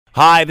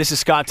Hi, this is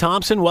Scott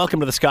Thompson. Welcome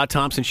to the Scott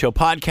Thompson Show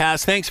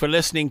podcast. Thanks for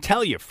listening.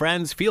 Tell your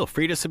friends. Feel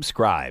free to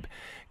subscribe.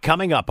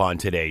 Coming up on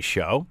today's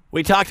show,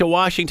 we talk to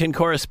Washington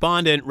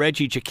correspondent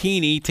Reggie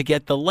Cecchini to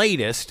get the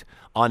latest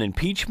on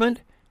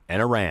impeachment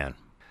and Iran.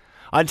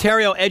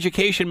 Ontario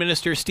Education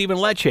Minister Stephen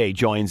Lecce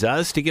joins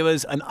us to give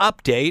us an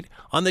update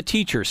on the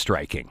teachers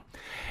striking.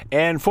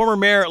 And former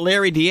Mayor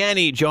Larry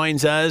Ianni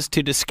joins us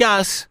to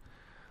discuss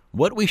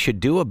what we should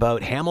do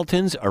about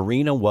Hamilton's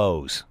arena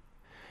woes.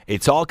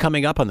 It's all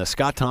coming up on the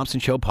Scott Thompson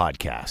Show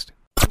podcast.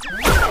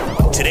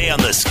 Today on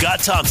the Scott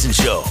Thompson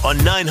Show on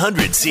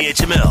 900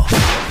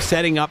 CHML.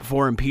 Setting up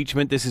for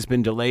impeachment. This has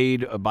been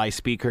delayed by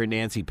Speaker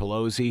Nancy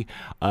Pelosi.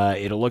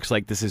 It looks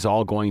like this is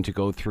all going to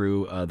go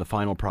through the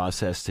final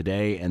process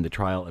today and the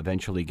trial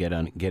eventually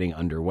getting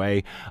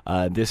underway.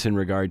 This in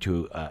regard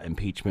to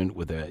impeachment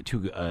with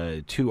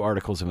two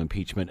articles of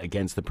impeachment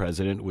against the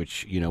president,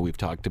 which we've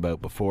talked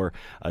about before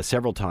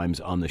several times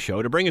on the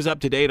show. To bring us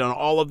up to date on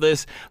all of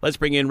this, let's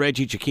bring in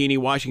Reggie Cecchini,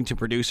 Washington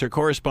producer,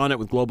 correspondent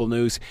with Global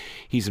News.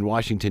 He's in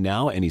Washington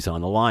now, and he's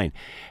on the line.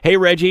 Hey,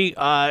 Reggie,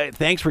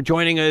 thanks for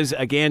joining us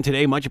again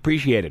today. Much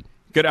appreciated.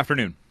 Good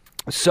afternoon.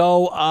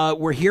 So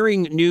we're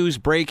hearing news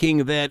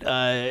breaking that,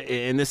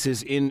 and this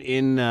is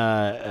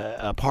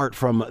apart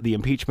from the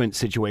impeachment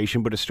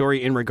situation, but a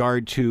story in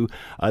regard to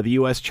the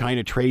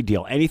U.S.-China trade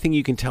deal. Anything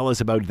you can tell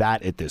us about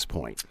that at this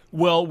point?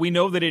 Well, we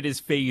know that it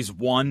is phase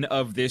one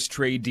of this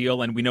trade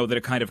deal, and we know that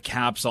it kind of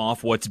caps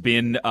off what's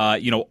been,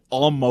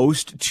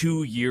 almost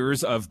 2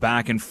 years of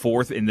back and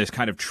forth in this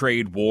kind of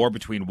trade war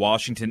between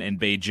Washington and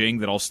Beijing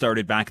that all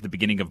started back at the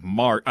beginning of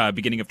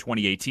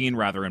 2018,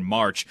 in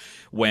March,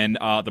 when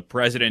the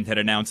president had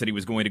announced that he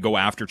was going to go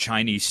after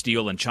Chinese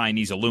steel and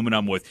Chinese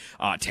aluminum with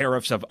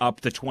tariffs of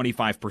up to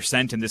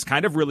 25%. And this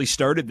kind of really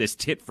started this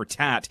tit for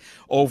tat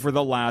over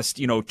the last,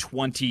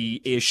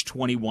 20-ish,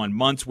 21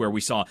 months, where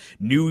we saw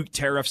new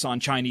tariffs on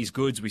Chinese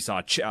goods. We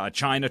saw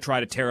China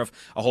try to tariff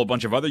a whole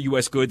bunch of other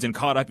U.S. goods, and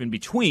caught up in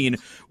between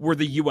were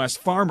the U.S.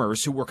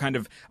 farmers who were kind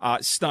of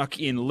stuck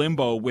in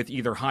limbo with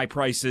either high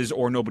prices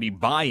or nobody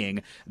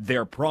buying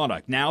their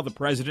product. Now the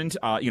president,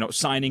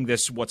 signing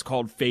this, what's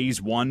called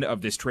phase one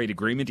of this trade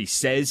agreement, he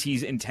says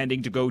he's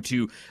intending to go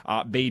to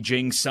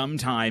Beijing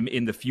sometime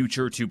in the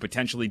future to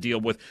potentially deal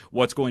with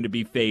what's going to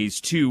be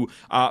phase two.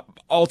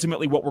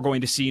 Ultimately, what we're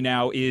going to see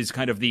now is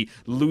kind of the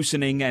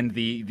loosening and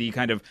the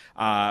kind of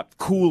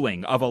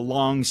cooling of a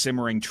long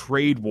simmering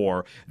trade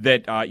war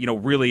that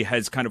really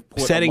has kind of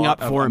put setting a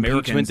lot up for of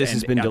impeachment. This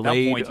has been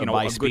delayed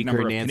by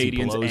Speaker Nancy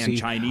Pelosi. And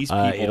Chinese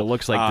people, it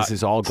looks like this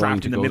is all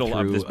going to go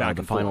through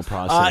the final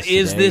process.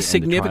 Is this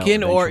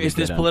significant, or is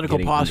this political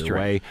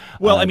posturing?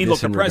 Well, I mean, look,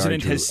 the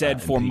president has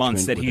said for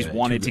months that he's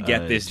wanted to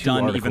get this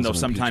done, even though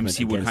sometimes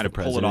he would kind of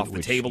pull it off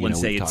the table and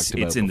say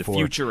it's in the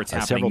future, it's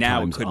happening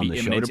now, it could be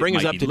imminent, to bring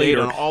us up to date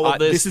later. on all of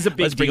this, this is a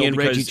big let's bring deal in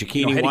Reggie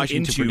Cecchini,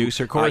 Washington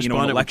producer,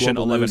 correspondent an election with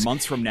Global 11 News.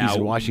 months from now, he's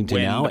in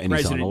Washington now, and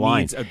he's on the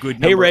line.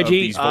 Hey,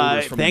 Reggie,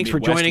 thanks for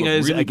joining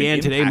us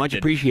again today. Much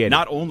appreciated.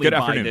 Not only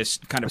by this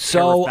kind of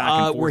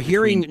so we're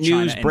hearing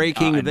news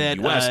breaking that,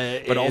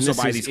 but also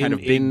by these kind of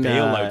big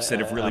bailouts that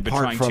have really been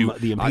trying to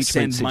the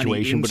impeachment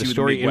situation, but a the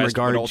story in Midwest,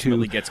 regard to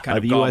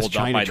the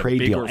U.S.-China trade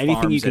deal.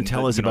 Anything you can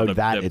tell us about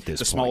that at this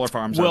the point? Smaller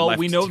farms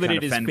we know that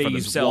it is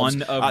phase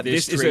one of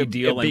this trade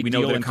deal, and we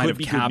know that it kind of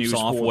caps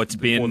off what's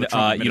been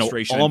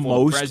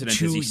almost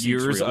 2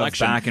 years of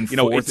back and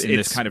forth in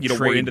this kind of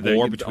trade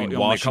war between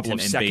Washington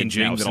and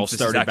Beijing that all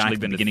started back at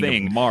the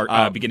beginning of March.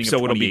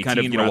 So it'll be kind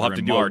of we'll have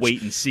to do a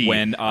wait and see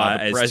when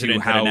the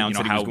president had announced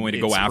that he was going to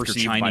go after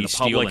Chinese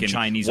steel and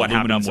Chinese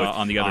aluminum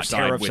on the other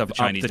side with the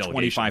Chinese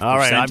delegation. All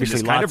right,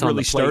 obviously kind of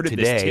really started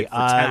today.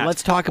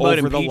 Let's talk about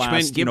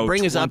impeachment.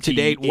 Bring us up to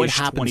date. What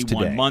happens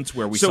today? Months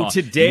where we saw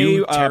today,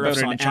 about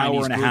an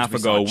hour and a half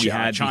ago, we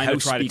had the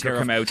House Speaker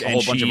come out and a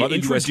whole bunch of other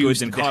U.S.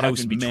 goods in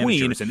House in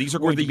between, and these are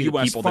going to be the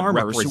U.S.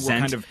 farmers who were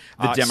kind of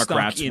the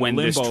Democrats when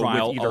this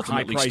trial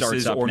ultimately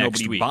starts up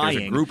next week. There's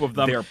a group of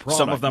them.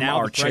 Some of them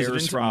are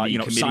chairs from the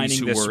committees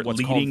who were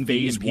leading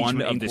phase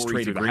one of this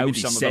trade agreement.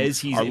 He says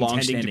he's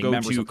intending to go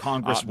to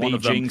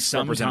Beijing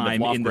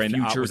sometime in the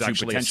future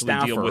to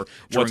potentially deal with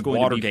what's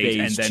going to be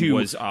phase two.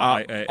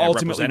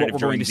 Ultimately, what we're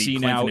going to see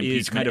now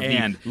is kind of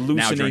the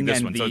loosening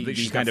and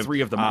the kind of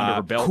three of them under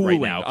a belt right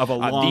now of a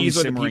long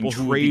simmering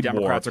trade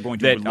Democrats are going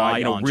to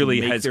rely on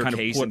really has kind of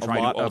put a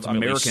lot of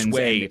Americans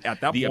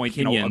at that point,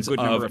 opinions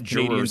of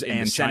jurors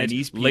and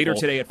Chinese people. Later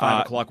today at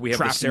 5 o'clock, we have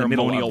the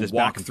ceremonial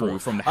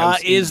walkthrough from the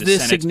House. Is the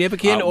this Senate,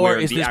 significant, or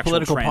is this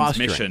political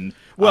posturing?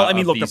 Well, I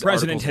mean, look, the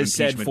president has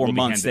said for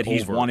months that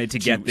he's wanted to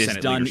get this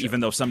done,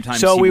 even though sometimes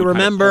so he we would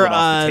remember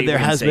kind of there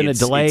has been a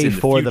delay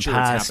for the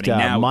past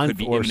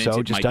month or imminent,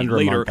 so, just under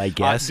a month, I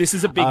guess. This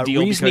is a big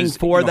deal. Reasoning because,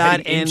 for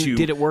that, and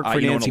did it work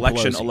for Nancy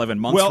election Pelosi? 11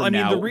 months well, from I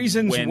mean, now, the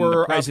reasons when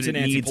were the president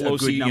Nancy needs Pelosi, a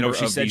good number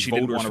she of said these she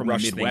didn't voters want to from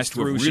rush Midwest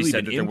things through. She Really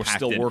said been that there was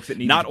still impacted work that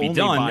needed not to be only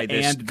done, by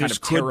this and kind this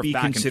of could tariff be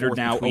back and considered forth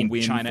now a between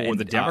win China for and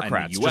the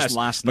Democrats. and the US. Just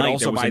last But night,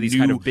 also there was by a these new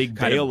kind of big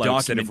kind of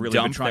bailouts that have document really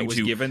been dump trying that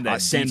to was given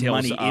that send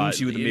details money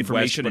into the Midwest,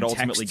 information but and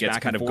ultimately ultimately gets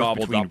kind of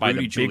gobbled up by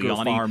the bigger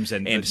farms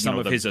and some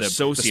of his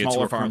associates. The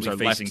smaller farms are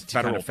facing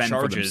federal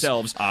charges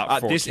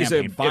for this is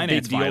a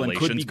big deal and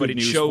could be good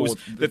news shows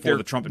that there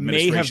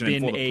may have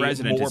been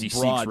a more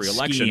broad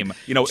scheme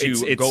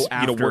to go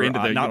after we're into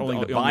the, not only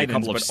the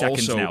Bidens but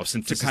also now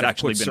since this has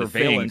actually been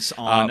surveillance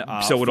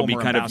on. So it'll be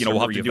kind of we'll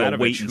have to do a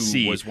wait and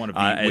see as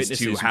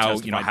to how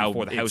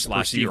the House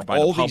last year by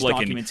the public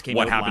and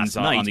what happens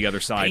on the other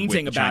side.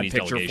 Painting a bad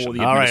picture for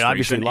the all right,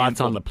 obviously lots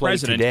on the plate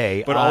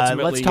today. But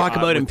let's talk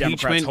about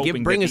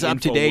impeachment. Bring us up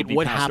to date.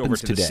 What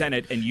happens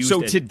today?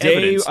 So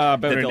today,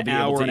 about an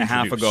hour and a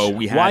half ago,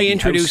 we had why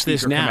introduce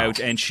this now? Come out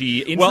and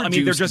she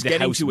introduced they're just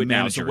getting to it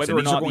now. So whether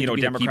or not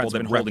Democrats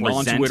have been holding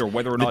on to it, or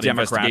whether or not the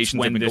Democrats,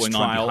 when this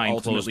trial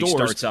ultimately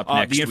starts up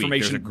next week, the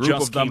information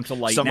just came to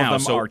light now. Some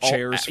of them are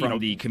chairs from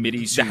the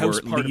committees who were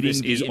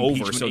leading is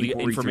over. So the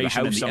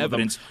information and the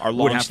evidence are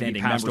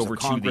long-standing members over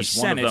to the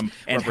Senate,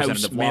 and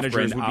House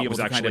managers would be able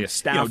to kind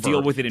of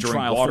deal with it in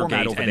trial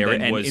format over there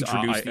and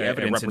introduce the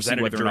evidence and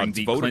see whether or not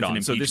they voted on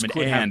impeachment.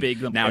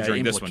 And now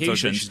during this one, so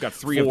she's got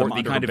three of them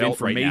under the kind of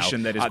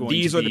information that is going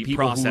these are the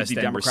people who the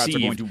Democrats are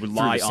going to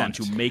rely on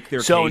to make their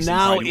case. So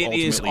now it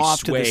is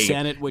off to the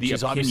Senate, which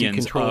is obviously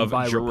controlled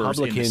by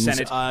Republicans.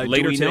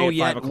 Do we know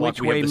yet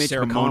which way Mitch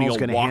McConnell is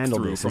going to handle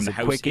this? Is it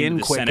quick in,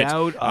 quick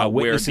out?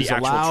 Witnesses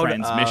allowed?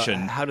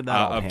 Transmission how did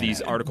that of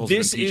these articles?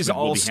 This is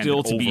all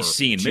still to be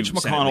seen. Mitch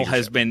McConnell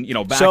has been,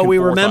 back so and we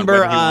forth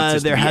remember on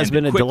there has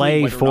been a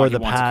delay for the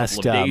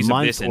past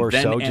month or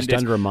so, just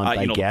under a month,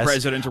 I guess.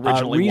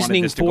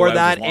 Reasoning for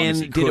that,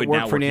 and did it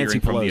work for Nancy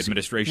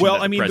Pelosi?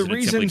 Well, I mean, the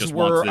reasons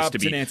were up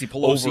to Nancy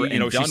Pelosi,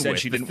 and she said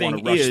she didn't want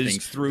to rush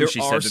things through.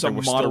 She said some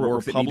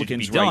moderate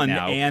Republicans done,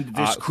 and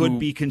this could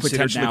be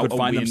considered now could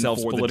find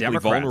themselves politically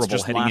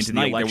vulnerable heading into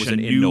the election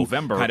in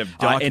November. Kind of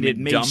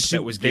document dump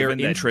that was their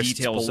interests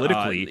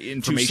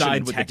politically to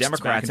side with the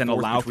Democrats and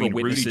allow for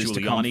witnesses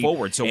to come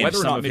forward. So whether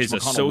or not his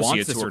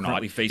associates who are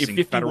not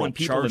facing federal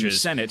charges in the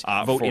Senate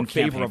vote in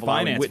favor of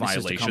finance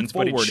violations,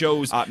 but it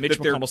shows Mitch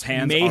McConnell's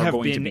hands are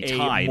going to be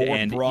tied,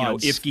 and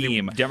if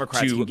the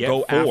Democrats can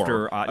go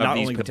after not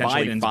only the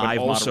Bidens but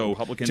also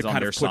Republicans on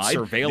their side,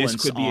 this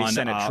could be a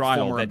Senate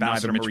trial that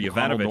neither Mitch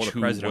McConnell nor the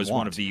president was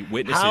one of the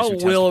witnesses who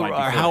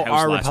testified how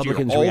are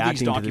Republicans all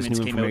reacting these to this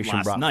new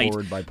information brought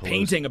forward by Pelosi?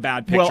 Painting a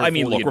bad picture. Well, I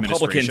mean, look,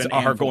 Republicans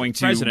are going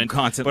to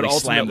constantly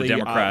slam the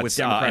Democrats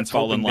and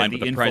fall in line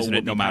with the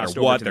president no matter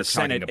what. They're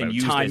Senate and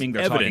timing.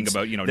 They're talking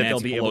about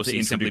Nancy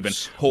Pelosi simply been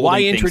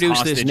holding things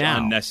hostage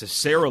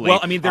unnecessarily. Well,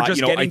 I mean, they're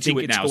just getting to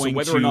it now. So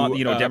whether or not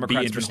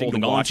Democrats been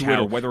holding on to it,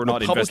 or whether or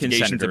not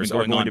investigations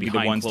are going to be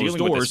the ones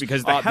dealing with this,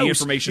 because the House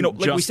information,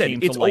 like we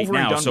said, it's over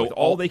and done. So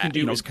all they can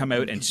do is come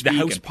out and speak. The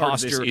House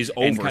posture is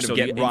over, and kind of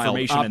get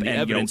information and the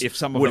evidence. If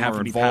some of them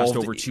are involved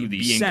over to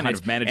the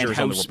Senate managers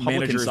on the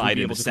Republican side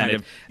in the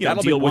Senate,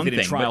 that'll deal with it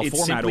in trial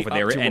format over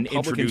there and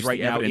introduce right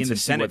now in the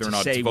Senate to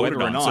say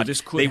whether or not. So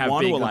this could have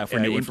big allow for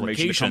new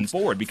information to come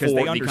forward, because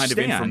they understand the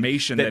kind of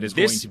information that is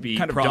going to be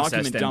kind of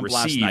document dump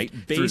last night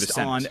based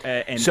on.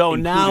 So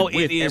now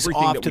it is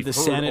off to the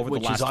Senate,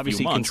 which is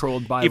obviously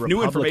controlled by Republicans. If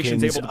new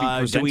information is able to be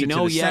presented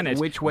to the Senate,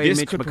 which way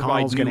Mitch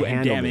McConnell is going to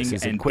handle this?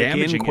 Is it quick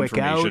in, quick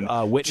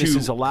out?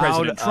 Witnesses allowed?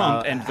 President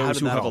Trump and those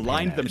who have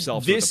aligned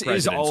themselves with the president.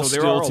 This is all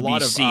still to be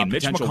seen.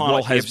 Mitch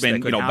McConnell has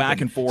been,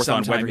 back and forth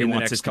on whether he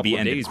wants this to be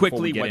ended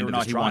quickly, whether or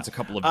not he wants a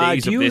couple of days of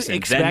this. Do you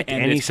expect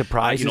any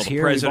surprises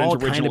here? We've all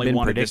kind of been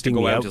predicting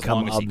the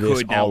outcome of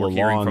this all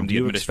along. Do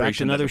you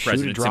expect another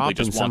shoe to drop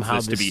and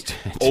somehow this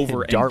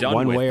to dart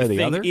one way or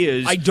the other?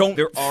 I don't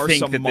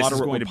think that this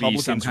is going to be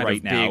some kind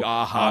of big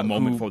aha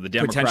moment for the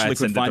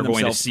Democrats, and that they're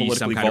going to see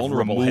some kind of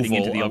removal heading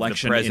into the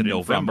election in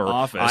November.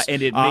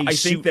 And it may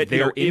suit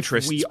their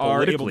interests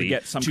politically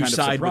to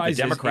side with the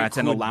Democrats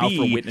and allow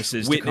for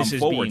witnesses to come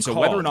forward. So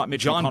whether or not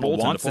Mitch McConnell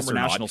wants this or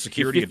not, national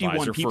security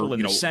advisor for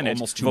in the Senate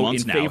almost 2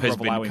 months now has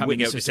been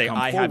coming out to say,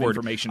 I have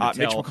information to tell,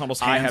 Mitch McConnell's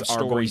hands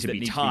are going to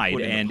be tied.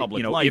 And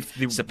if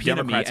the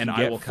Democrats and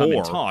I will come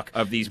and talk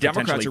of these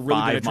Democrats are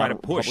really going to try to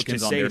push to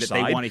say that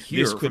they want to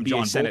hear this could be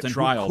a Senate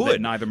trial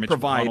that neither Mitch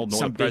McConnell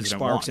nor the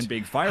president wants. And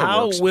big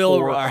fireworks.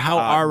 How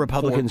are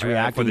Republicans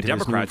reacting to the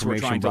Democrats who are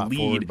trying to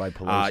lead?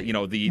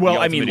 Well,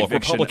 I mean, look,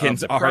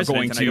 Republicans are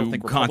going to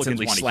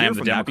constantly slam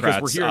the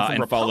Democrats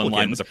and fall in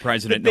line with the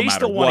president no matter what. They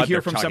still want to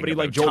hear from somebody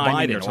like Joe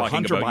Biden or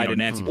Hunter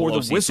Biden or the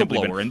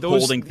whistleblower, and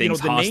those holding things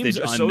hostage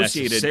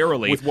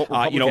unnecessarily. With what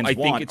Republicans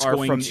want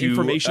are from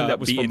information that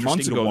was from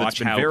months ago that's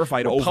been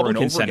verified over and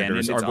over again,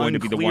 and are going to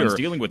be the ones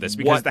dealing with this,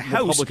 because the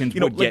House,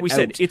 like we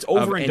said, it's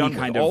over and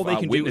done. All they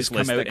can do is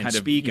come out and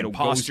speak and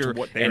posture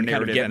and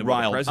kind of get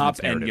riled up.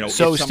 And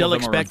so still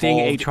expecting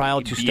a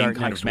trial to start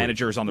next week.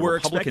 Managers on the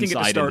Republican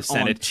side in the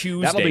Senate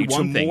Tuesday. That'll be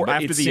one thing.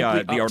 After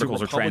the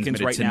articles are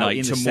transmitted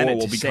tonight, tomorrow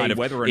will be kind of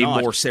whether or not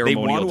a more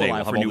ceremonial day. We'll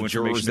have all the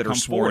jurors that are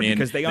sworn in.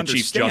 Because they understand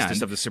the Chief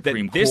Justice of the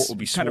Supreme Court will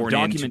be sworn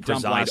in to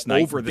preside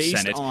over the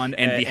Senate,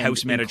 and the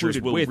House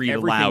managers will read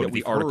aloud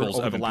the articles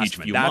of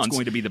impeachment. That's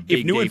going to be the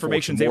big day for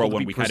tomorrow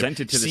when we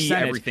presented to the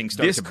Senate. Everything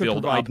starts to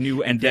build up,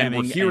 new and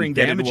damning, hearing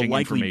damaging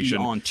information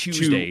on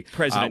Tuesday.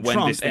 President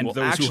Trump and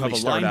those who have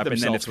aligned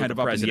themselves with the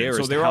president.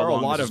 So there are a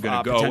lot of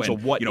going to go, potential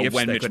and what ifs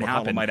when that Mitch could McConnell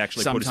happen might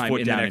actually put his sometime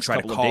foot in the down and next try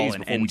to couple of call days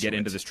an before end we to get it.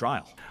 into this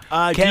trial.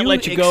 Can't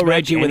let you go,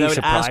 Reggie, without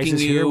asking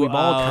here. you. We've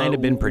all kind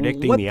of been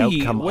predicting what the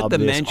outcome what of the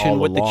this mention, all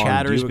what the along.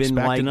 chatter's Do you been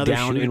expect like another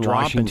down shoe in to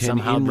drop Washington and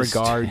somehow in this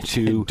regard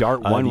to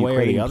dart one way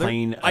or the other?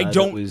 Plane, I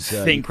don't was,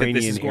 think that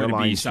this is going to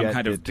be some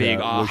kind of big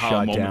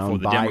aha moment for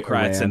the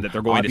Democrats and that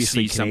they're going to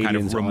see some kind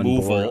of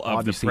removal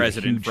of the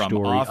president from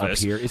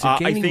office. Is it I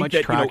gaining think much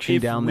that traction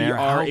if down we there?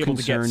 are How able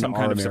to get concerned some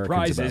kind are of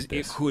Americans surprises, about it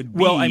this? could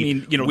be. Well, I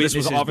mean, this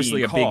was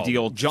obviously a big called.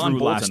 deal John through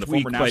Bolton, last the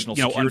week, former but national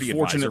security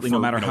unfortunately, advisor no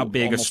matter for, how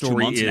big a almost 2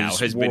 story months now, is,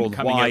 has been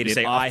coming out to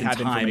say, I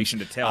have information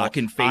to tell,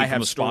 can fade I from have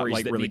the stories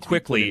spotlight that really need to be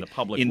put quickly in the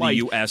public in the light,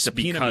 U.S.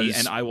 subpoena because me,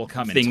 and I will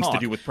come and things talk. to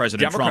do with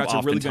President Democrats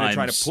Trump are really going to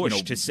try to oftentimes,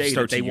 push to say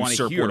start that they to want to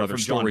usurp hear what other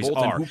from John stories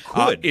Bolton, are. who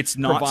could It's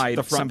not provide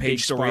the front some page big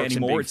story sprouts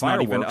and anymore. big It's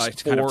not even a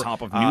fireworks kind of for,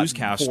 top of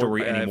newscast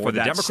story anymore. For the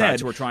That Democrats said,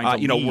 who are trying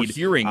to we're lead,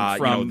 hearing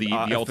from the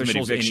the ultimate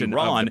officials in eviction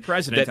Iran of the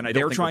president, and I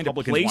they're don't think trying to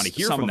Republicans place want to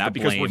hear some from of that the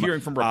because we're blame,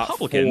 hearing from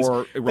Republicans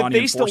for that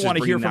Iranian they still forces want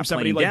to hear bringing from that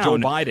somebody plane like Joe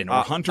down, Biden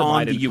or Hunter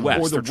on Biden the U.S.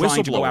 or the They're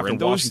trying to go whistleblower after in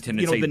those, Washington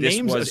and say the this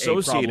names was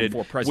associated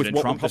for President with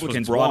what Trump. This was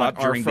Republicans brought brought up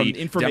are during from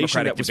the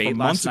information that was debate from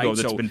months ago last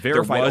that's night, been so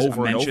verified there was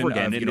over and over mention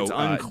again, of, and it's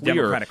unclear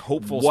Democratic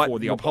hopefuls what for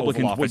the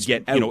Republicans Oval would Office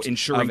get would out,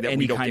 ensuring that any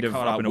we don't kind get of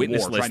caught up in a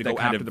witness war, list trying to that go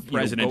kind after of the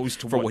president goes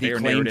for what he their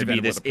claimed to narrative be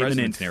and this what the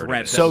imminent president's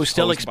threat. So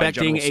still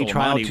expecting a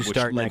trial to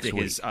start next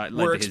week.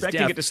 We're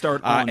expecting it to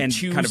start on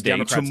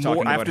Tuesday.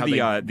 Tomorrow, after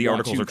the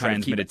articles are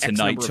transmitted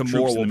tonight,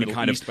 tomorrow will be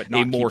kind of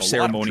a more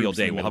ceremonial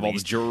day. We'll have all the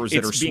jurors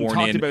that are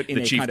sworn in.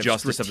 The Chief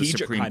Justice of the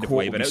Supreme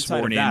Court will be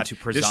sworn in to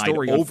preside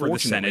over the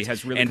Senate,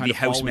 and the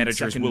House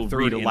managers will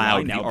read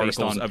aloud the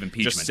articles of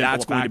impeachment.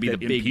 That's going to be the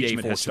big day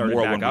for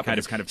tomorrow when we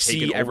kind of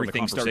see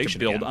everything start to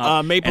build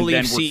up. Maple Leaf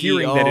and then we're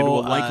hearing that it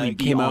will likely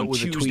be came out on with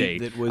Tuesday a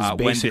tweet that was when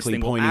this basically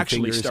thing will pointing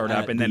actually fingers start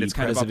up, at and then it's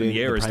kind of up in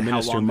the air as to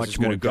how long this is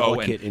going to go,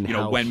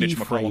 and when Mitch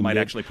McConnell might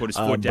actually put his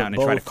foot down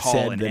and try to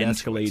call an end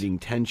to it. Escalating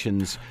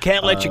tensions.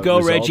 Can't let you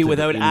go, Reggie,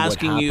 without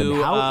asking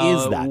you how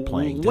is that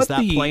playing? Does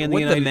that play in the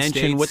United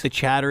States? What the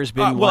chatter has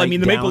been well, like I mean,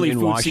 the Maple down Leaf in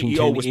Food Washington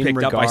CEO was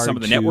picked up by some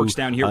of the networks to,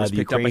 down here. It was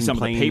picked up by some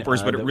of the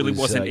papers, but it really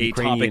wasn't a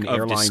topic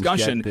of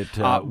discussion.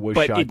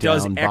 But it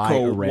does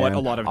echo what a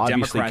lot of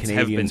Democrats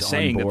have been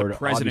saying, that the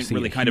president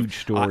really kind of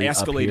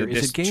escalated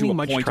this to a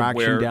point of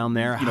where down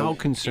there. How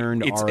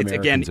concerned are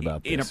Americans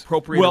about this?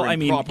 Inappropriate. Well, I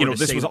mean,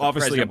 this was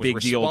obviously a big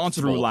deal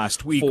through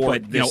last week,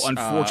 but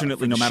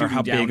unfortunately, no matter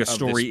how big a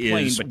story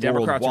is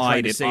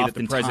worldwide, it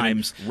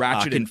oftentimes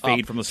can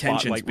fade from the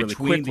spotlight really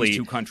quickly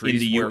in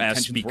the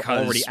U.S.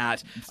 because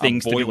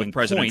things to do with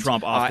President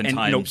Trump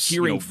oftentimes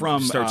hearing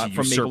from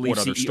Maple Leaf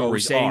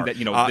CEO saying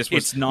that this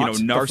was not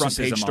the front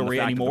page story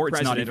anymore.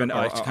 It's not even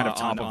a kind of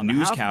top of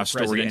newscast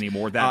story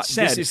anymore. That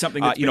said, this is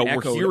something that's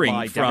we're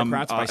hearing from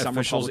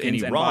officials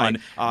in Iran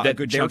that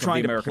they're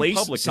trying to place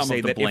some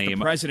of the blame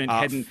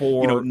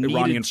for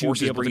Iranian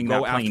forces bringing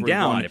that plane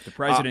down if the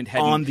president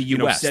on the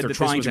U.S. They're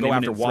trying to go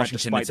after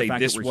Washington and say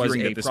this was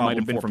this might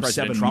have been from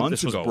 7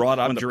 months ago. This was brought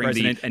up during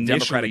the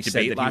Democratic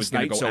debate last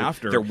night. So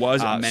there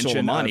was a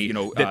mention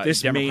that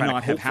this may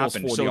not have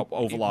happened. So the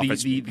Oval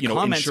Office, the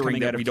comments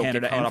coming out of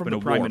Canada and from the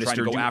Prime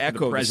Minister do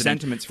echo the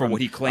sentiments from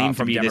what he claimed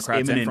to be this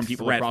imminent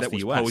threat that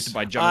was posed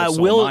by General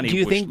Soleimani. Do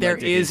you think there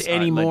is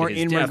any more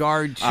in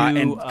regard to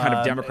and kind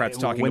of Democrats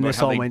talking when about this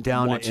how all they went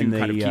down want in to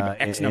kind of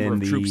keep X number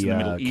of troops in the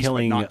Middle East,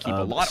 but not keep a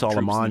lot of troops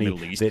in the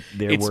Middle East? That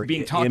there it's were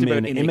being talked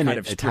about in a kind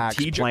of attacks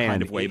strategic planned.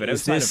 kind of way, but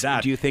Is outside this, of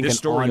that, do you think, this an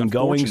story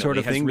ongoing sort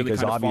of thing? really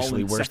Because kind of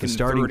obviously, where's the second,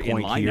 starting third in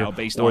point line here? now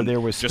based Or on there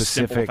was just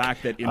simple specific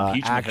fact that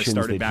impeachment has actions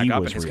started that back he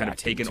up was and has kind of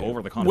taken reacting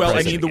over the to? conversation. Well,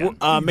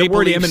 I mean, the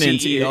word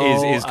imminent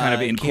CEO, is kind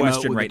of in came out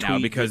question with right a now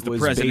tweet because the was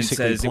president basically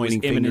says it was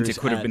pointing imminent. fingers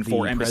It could have been at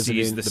four the embassies.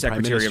 president, The the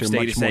Secretary of Prime State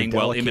Minister is saying, much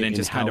more well, imminent delicate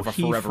is in kind of a how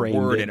he forever framed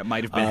word it, and it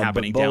might have been but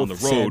happening both down the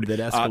said road. that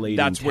escalating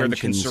That's where the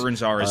tensions,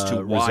 concerns are as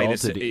to why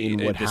this happened.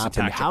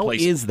 attack How took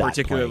place, is that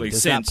particularly playing?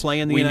 Does that since play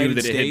in the we United knew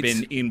that it had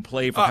States? been in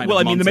play for kind of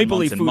months and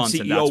months and months,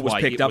 and that's why it was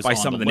picked up by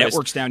some of the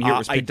networks down here. It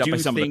was picked up by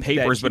some of the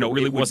papers, but it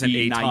really wasn't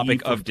a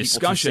topic of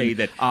discussion.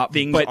 But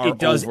it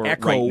does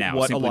echo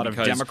what a lot of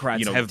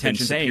Democrats have been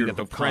saying, that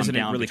the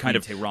president really kind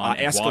of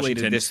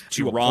escalated this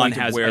to Iran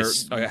has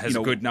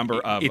a good number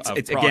of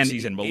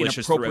proxies and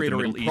militias throughout the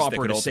Middle East that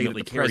could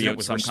ultimately carry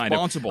out some kind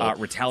of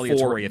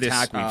retaliatory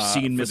attack. We've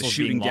seen missiles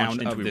shooting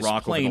down into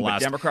Iraq over the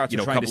last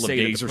couple of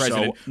days or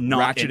so.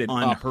 Not an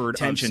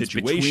unheard of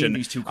situation between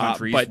these two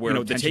countries, but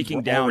the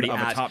taking down of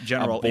a top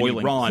general in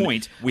Iran.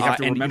 We have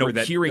to remember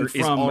that hearing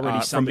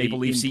from Maple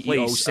Leaf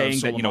CEO saying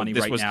that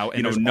this was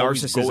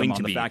narcissism going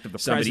to be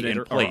somebody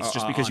in place.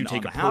 Just because you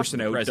take a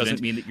person out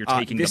doesn't mean that you're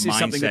taking the mindset. This is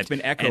something that's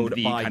been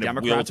echoed by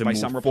Democrats, by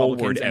some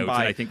Republicans, and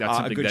by I think that's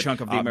a good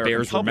chunk of the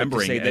American public to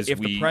say that if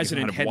the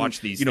president had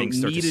watched these things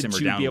start to simmer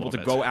down a little bit.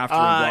 To go after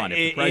Iran,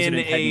 if the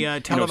president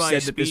had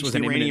said that this was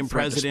an imminent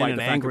threat, despite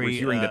the fact that we're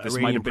hearing that this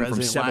might have been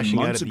from 7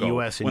 months ago,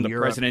 when the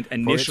president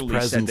initially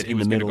said that he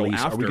was going to go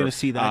after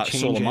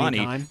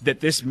Soleimani, that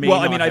this may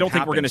not have happened. I don't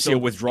think we're going to see a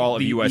withdrawal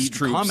of U.S.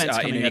 troops in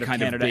any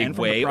kind of big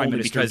way,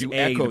 only because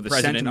the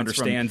president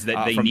understands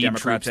that they need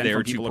troops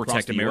there to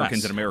protect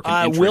Americans and American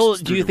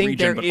interests. Do you think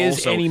there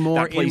is any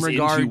more in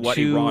regard into what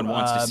to Iran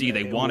wants to see.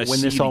 They want to when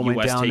see this all the went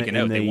U.S. down taken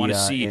out. They want to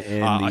see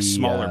a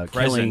smaller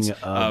presence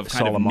of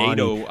kind of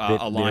NATO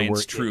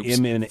alliance troops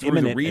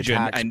through the region,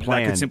 and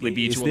that could simply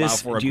be to allow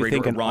for a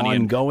greater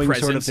Iranian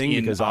presence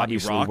in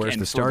Iraq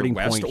and further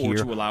west, or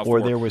to allow for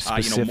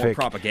more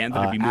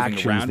propaganda to be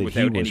moving around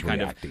without any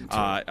kind of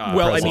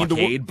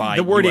blockade by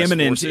the word US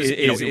imminent forces.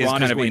 is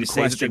kind of in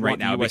question right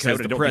now because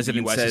the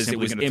president says it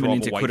was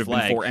imminent. It could have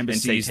been 4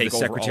 embassies. The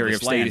Secretary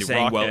of State is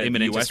saying, well,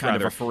 imminent is kind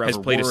of a forever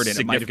word, and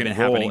it might have been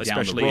happening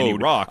especially in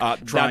Iraq.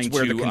 That's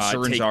where the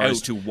concerns are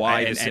as to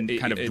why and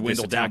kind of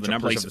dwindle down the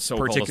numbers of the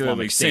so-called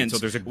particularly Islamic State. So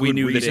there's a good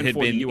reason that it had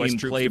been in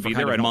play for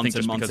there. I don't think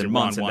just because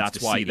Iran wants to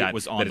see that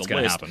it's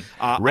going to happen.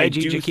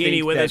 Reggie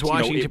Cecchini with us,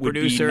 Washington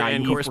producer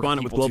and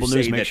correspondent with Global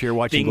News. Make sure you're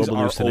watching Global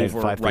News tonight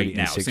at 5:30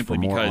 and 6 for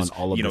more on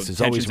all of this.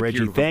 As always,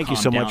 Reggie, thank you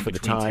so much for the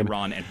time.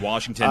 Iran and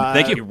Washington.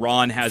 Thank you.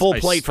 Iran has full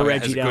plate for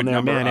Reggie down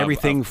there, man.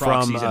 Everything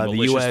from the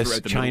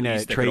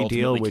U.S.-China trade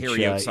deal, which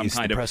is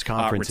the press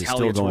conference is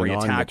still going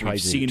on. We'll try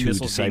to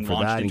decipher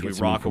that and get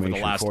some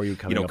information for you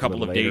coming up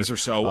couple of days or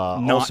so.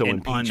 Also not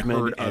an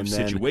unheard of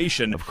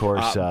situation, of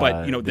course.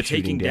 But the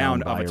taking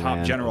down of a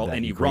top general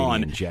in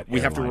Iran, we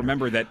have to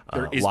remember that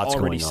there is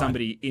already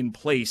somebody in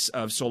place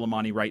of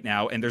Soleimani right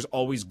now, and there's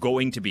always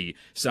going to be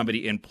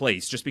somebody in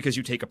place. Just because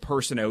you take a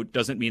person out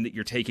doesn't mean that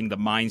you're taking the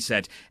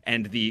mindset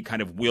and the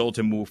kind of will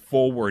to move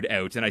forward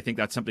out. And I think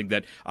that's something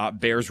that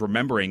bears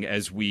remembering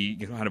as we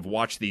kind of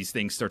watch these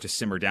things start to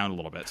simmer down a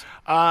little bit.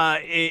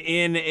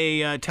 In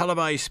a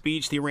televised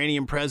speech, the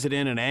Iranian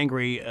president, an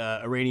angry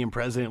Iranian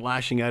president,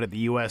 lashing out at the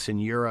U.S.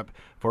 and Europe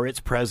for its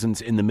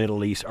presence in the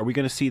Middle East. Are we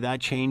going to see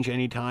that change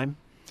anytime?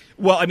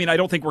 Well, I mean, I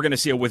don't think we're going to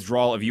see a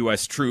withdrawal of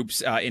U.S.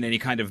 troops in any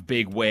kind of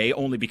big way,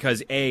 only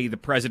because, A, the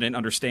president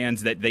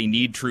understands that they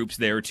need troops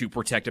there to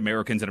protect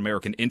Americans and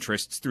American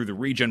interests through the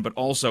region, but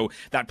also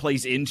that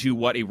plays into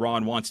what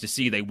Iran wants to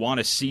see. They want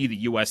to see the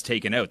U.S.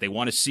 taken out. They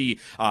want to see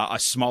a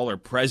smaller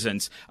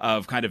presence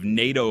of kind of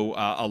NATO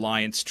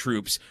alliance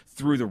troops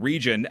through the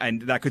region,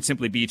 and that could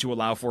simply be to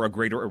allow for a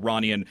greater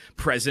Iranian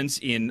presence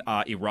in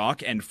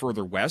Iraq and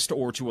further west,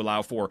 or to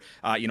allow for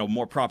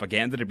more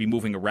propaganda to be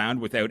moving around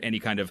without any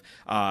kind of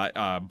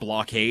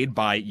blockade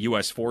by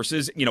U.S.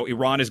 forces.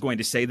 Iran is going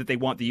to say that they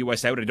want the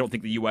U.S. out. I don't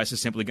think the U.S.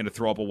 is simply going to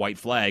throw up a white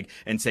flag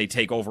and say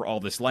take over all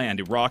this land.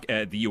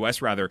 The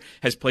U.S. rather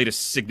has played a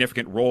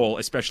significant role,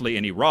 especially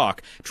in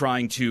Iraq,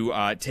 trying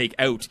to take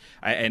out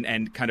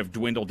and kind of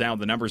dwindle down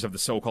the numbers of the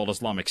so-called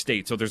Islamic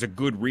State. So there's a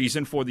good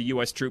reason for the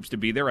U.S. troops to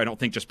be there. I don't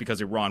think just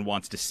because Iran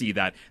wants to see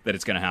that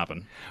it's going to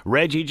happen.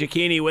 Reggie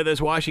Cecchini with us,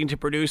 Washington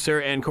producer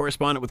and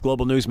correspondent with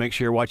Global News. Make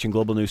sure you're watching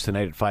Global News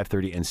tonight at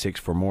 5:30 and 6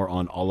 for more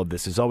on all of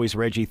this. As always,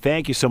 Reggie,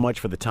 thank you so much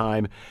for the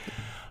time.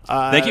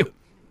 Thank you.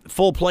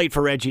 Full plate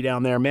for Reggie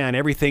down there, man.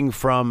 Everything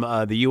from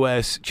the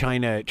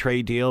U.S.-China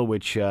trade deal,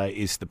 which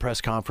is the press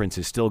conference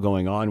is still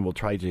going on. We'll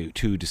try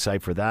to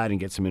decipher that and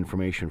get some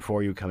information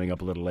for you coming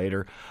up a little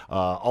later.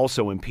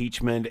 Also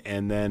impeachment,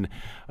 and then,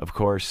 of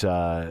course,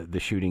 the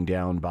shooting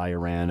down by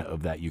Iran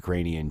of that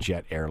Ukrainian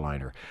jet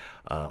airliner.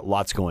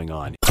 Lots going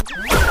on.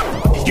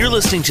 You're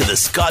listening to the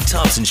Scott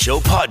Thompson Show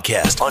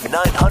podcast on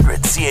 900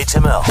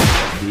 CHML.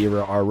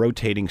 There are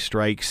rotating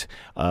strikes,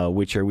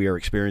 which we are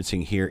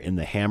experiencing here in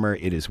the Hammer.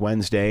 It is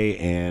Wednesday,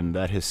 and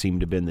that has seemed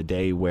to have been the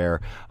day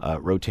where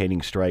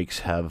rotating strikes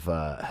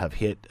have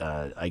hit,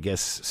 I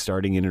guess,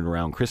 starting in and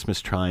around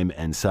Christmas time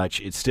and such.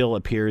 It still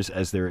appears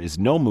as there is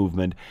no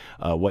movement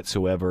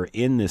whatsoever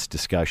in this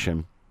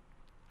discussion.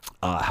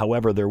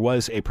 However, there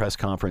was a press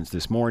conference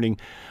this morning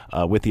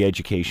with the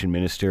education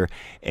minister,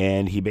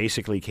 and he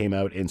basically came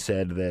out and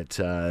said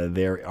that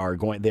they are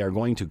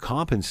going to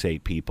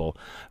compensate people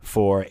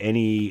for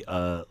any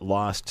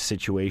lost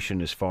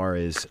situation as far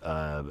as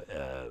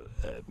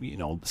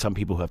some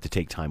people who have to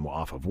take time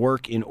off of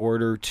work in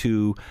order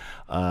to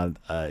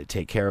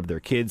take care of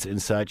their kids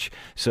and such.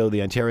 So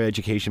the Ontario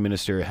education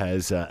minister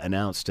has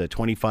announced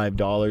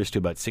 $25 to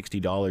about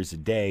 $60 a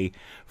day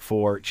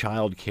for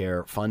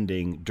childcare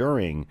funding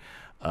during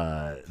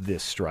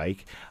this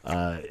strike,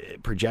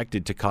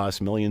 projected to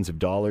cost millions of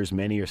dollars.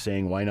 Many are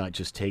saying, why not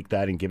just take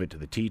that and give it to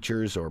the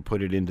teachers or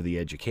put it into the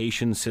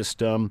education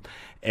system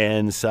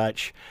and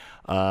such.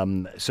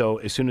 So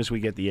as soon as we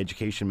get the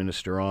education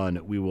minister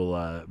on, we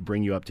will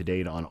bring you up to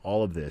date on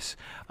all of this.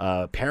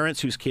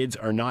 Parents whose kids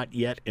are not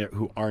yet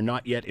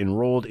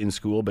enrolled in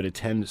school but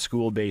attend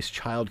school-based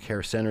child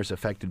care centers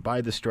affected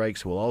by the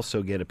strikes will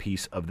also get a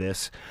piece of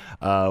this,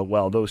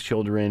 while those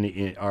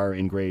children are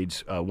in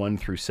grades 1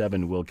 through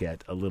 7 will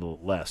get a little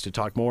less. To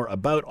talk more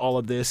about all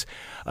of this,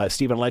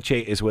 Stephen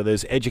Lecce is with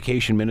us,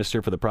 education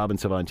minister for the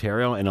province of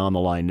Ontario, and on the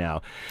line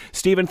now.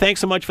 Stephen, thanks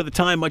so much for the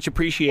time. Much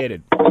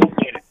appreciated.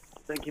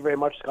 Thank you very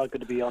much, Scott. Good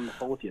to be on the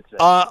phone with you today.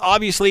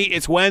 Obviously,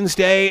 it's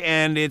Wednesday,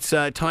 and it's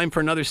time for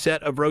another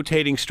set of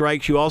rotating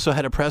strikes. You also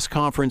had a press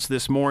conference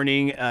this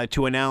morning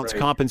to announce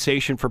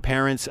compensation for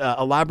parents.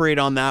 Elaborate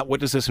on that.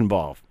 What does this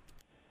involve?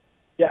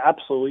 Yeah,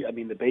 absolutely. I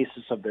mean, the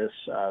basis of this,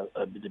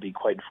 to be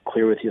quite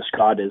clear with you,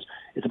 Scott, is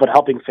it's about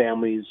helping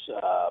families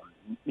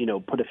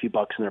put a few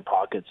bucks in their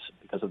pockets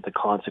because of the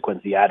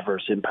consequence, the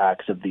adverse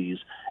impacts of these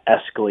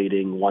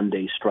escalating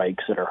one-day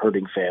strikes that are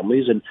hurting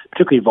families, and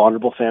particularly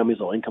vulnerable families,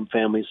 low-income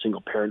families,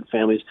 single-parent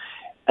families.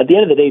 At the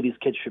end of the day, these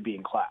kids should be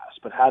in class,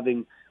 but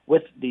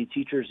with the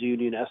teachers'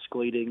 union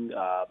escalating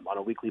on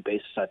a weekly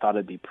basis, I thought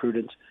it'd be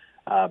prudent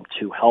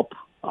to help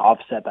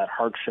offset that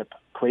hardship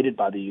created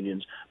by the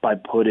unions by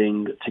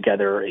putting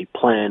together a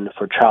plan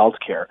for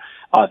childcare.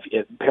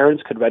 If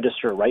parents could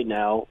register right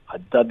now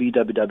at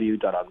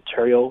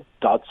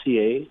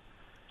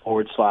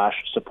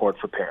www.ontario.ca/support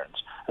for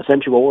parents.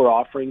 Essentially, what we're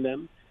offering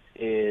them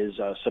is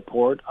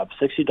support of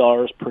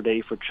 $60 per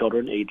day for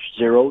children aged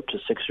 0 to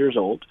 6 years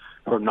old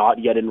who are not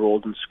yet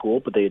enrolled in school,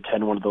 but they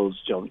attend one of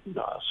those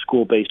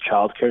school-based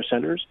childcare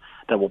centers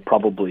that will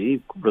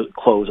probably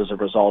close as a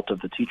result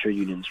of the teacher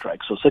union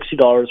strike. So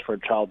 $60 for a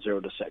child 0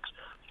 to 6,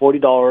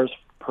 $40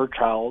 per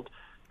child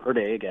per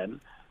day,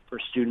 again, for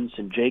students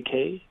in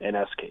JK and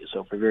SK.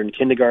 So if you're in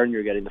kindergarten,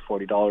 you're getting the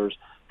 $40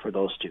 for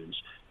those students.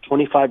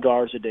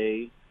 $25 a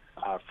day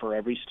for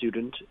every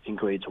student in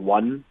grades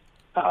 1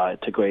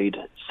 to grade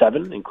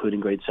 7,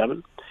 including grade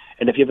 7.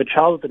 And if you have a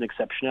child with an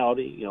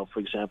exceptionality, for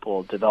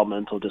example,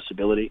 developmental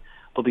disability,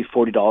 there'll be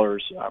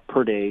 $40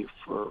 per day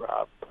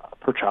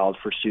per child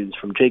for students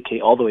from JK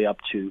all the way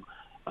up to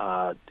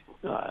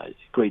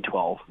grade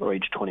 12 or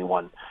age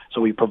 21.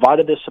 So we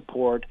provided this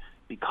support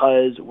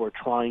because we're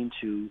trying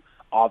to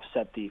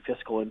offset the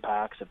fiscal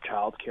impacts of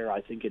childcare.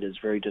 I think it is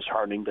very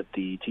disheartening that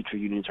the teacher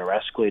unions are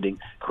escalating,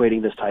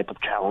 creating this type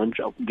of challenge,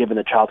 given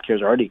that childcare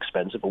is already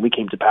expensive. When we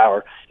came to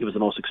power, it was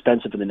the most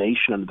expensive in the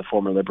nation under the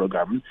former Liberal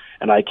government,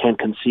 and I can't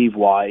conceive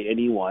why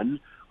anyone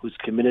who's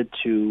committed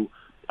to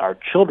our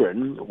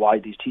children, why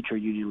these teacher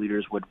union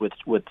leaders would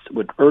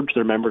urge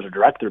their members or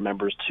direct their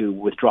members to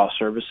withdraw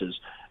services.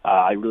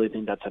 I really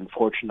think that's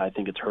unfortunate. I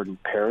think it's hurting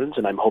parents,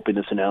 and I'm hoping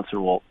this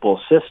announcement will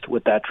assist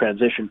with that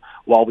transition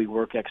while we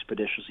work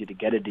expeditiously to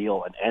get a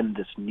deal and end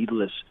this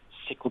needless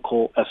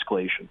cyclical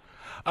escalation.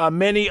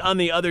 Many on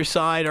the other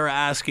side are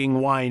asking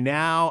why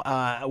now.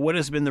 What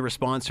has been the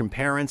response from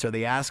parents? Are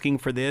they asking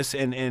for this?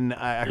 And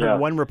I heard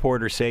one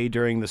reporter say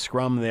during the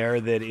scrum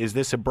there that, is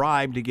this a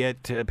bribe to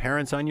get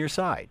parents on your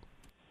side?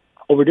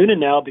 Well, we're doing it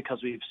now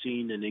because we've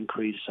seen an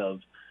increase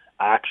of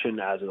action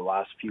as of the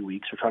last few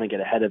weeks. We're trying to get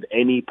ahead of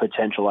any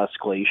potential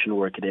escalation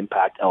where it could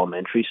impact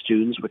elementary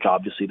students, which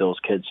obviously those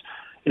kids,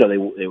 they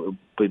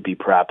would be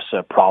perhaps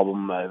a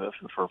problem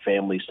for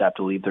families to have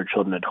to leave their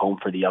children at home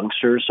for the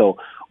youngsters. So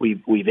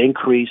we've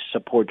increased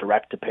support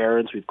direct to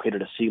parents. We've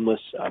created a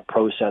seamless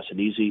process, an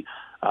easy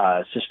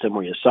system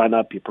where you sign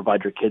up, you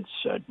provide your kid's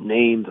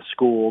name, the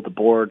school, the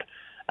board,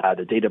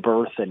 the date of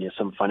birth, and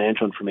some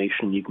financial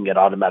information. You can get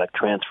automatic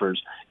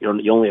transfers. You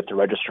only have to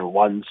register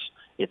once.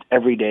 It's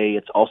every day.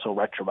 It's also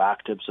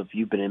retroactive. So if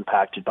you've been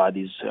impacted by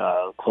these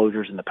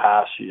closures in the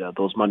past,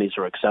 those monies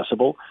are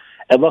accessible.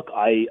 And look,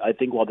 I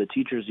think while the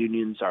teachers'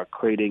 unions are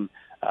creating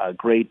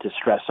great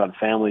distress on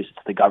families,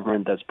 it's the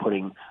government that's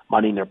putting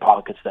money in their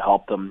pockets to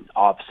help them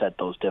offset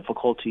those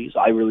difficulties.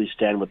 I really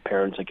stand with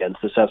parents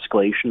against this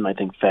escalation. I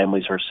think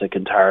families are sick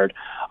and tired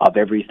of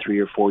every 3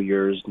 or 4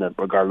 years,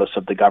 regardless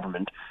of the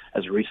government.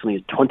 As recently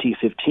as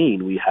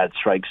 2015, we had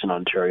strikes in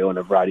Ontario in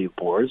a variety of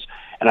boards,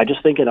 and I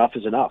just think enough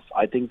is enough.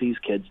 I think these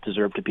kids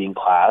deserve to be in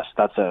class.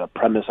 That's a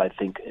premise I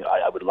think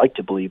I would like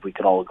to believe we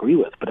could all agree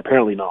with, but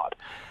apparently not.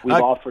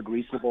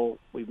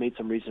 We've made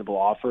some reasonable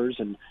offers,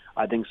 and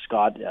I think,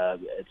 Scott,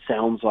 it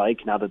sounds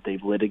like now that they're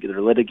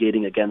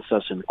litigating against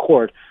us in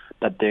court,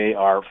 that they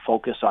are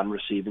focused on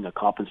receiving a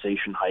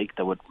compensation hike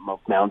that would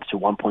amount to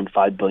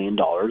 $1.5 billion,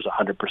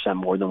 100%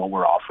 more than what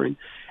we're offering.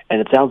 And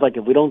it sounds like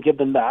if we don't give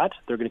them that,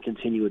 they're going to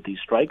continue with these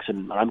strikes,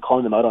 and I'm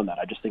calling them out on that.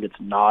 I just think it's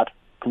not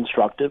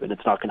constructive, and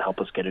it's not going to help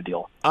us get a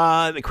deal.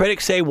 The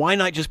critics say, why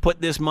not just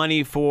put this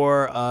money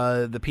for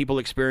the people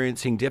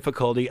experiencing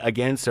difficulty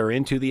against or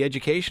into the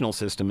educational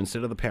system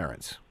instead of the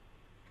parents?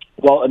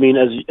 Well, I mean,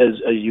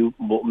 as you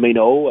may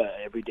know,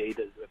 every day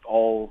that if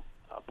all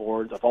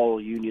boards, if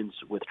all unions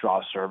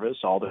withdraw service,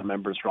 all their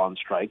members are on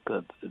strike,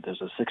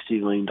 there's a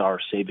 $60 million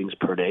savings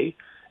per day.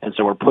 And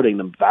so we're putting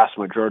the vast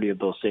majority of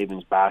those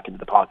savings back into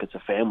the pockets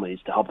of families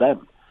to help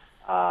them.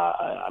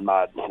 I'm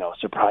not,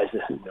 surprised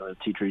that the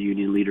teacher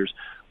union leaders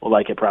will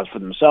like it perhaps for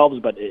themselves,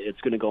 but it's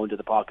going to go into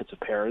the pockets of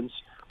parents.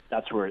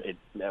 That's where it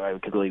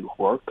could really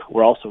work.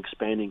 We're also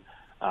expanding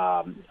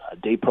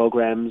day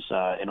programs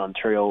in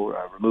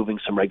Ontario, removing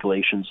some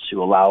regulations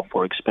to allow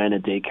for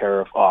expanded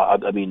daycare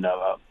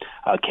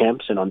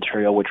camps in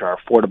Ontario, which are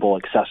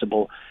affordable,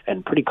 accessible,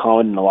 and pretty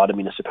common in a lot of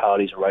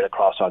municipalities right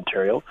across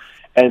Ontario.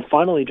 And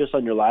finally, just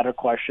on your latter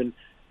question,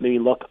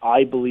 look,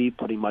 I believe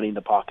putting money in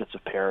the pockets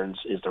of parents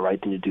is the right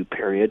thing to do,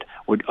 period.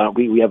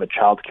 We have a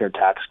child care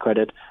tax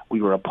credit.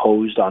 We were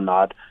opposed on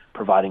not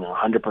providing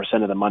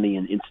 100% of the money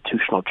in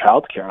institutional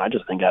child care. And I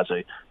just think as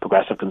a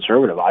progressive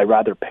conservative, I'd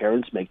rather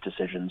parents make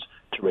decisions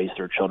to raise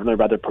their children. I'd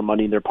rather put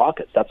money in their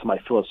pockets. That's my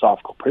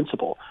philosophical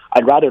principle.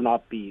 I'd rather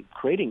not be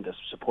creating this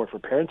support for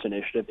parents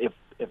initiative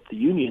if the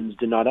unions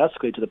did not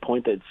escalate to the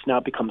point that it's now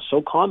become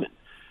so common.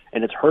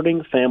 and it's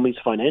hurting families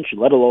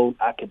financially, let alone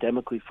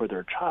academically for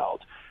their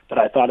child. But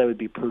I thought it would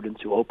be prudent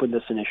to open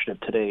this initiative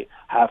today,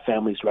 have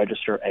families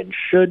register, and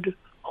should,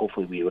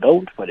 hopefully we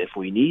don't, but if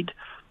we need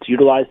to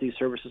utilize these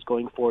services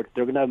going forward,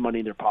 they're going to have money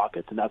in their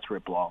pockets, and that's where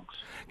it belongs.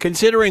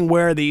 Considering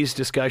where these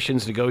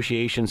discussions,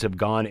 negotiations have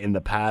gone in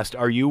the past,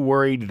 are you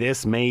worried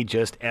this may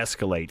just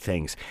escalate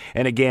things?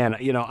 And again,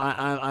 you know,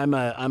 I'm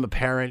a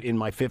parent in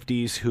my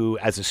 50s who,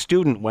 as a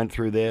student, went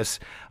through this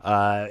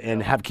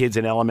and have kids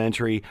in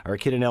elementary, or a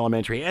kid in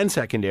elementary and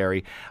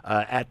secondary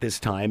at this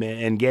time,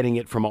 and getting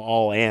it from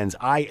all ends.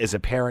 I, as a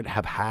parent,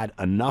 have had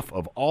enough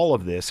of all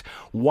of this.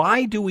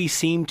 Why do we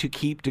seem to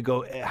keep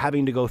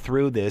having to go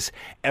through this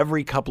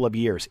every couple of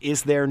years?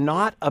 Is there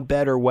not a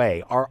better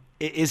way?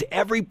 Is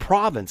every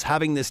province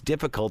having this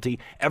difficulty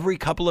every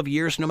couple of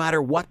years, no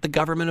matter what the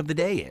government of the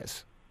day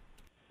is?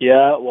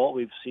 Yeah, well,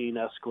 we've seen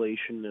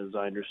escalation, as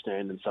I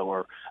understand, and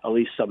or at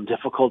least some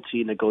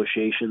difficulty in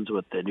negotiations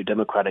with the new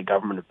Democratic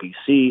government of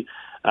BC.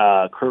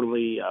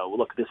 Currently,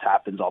 look, this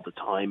happens all the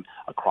time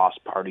across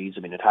parties. I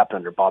mean, it happened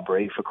under Bob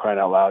Ray, for crying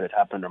out loud. It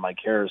happened under Mike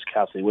Harris,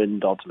 Kathleen Wynne,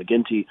 Dalton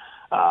McGuinty,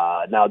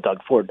 now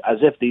Doug Ford, as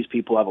if these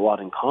people have a lot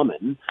in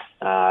common.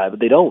 But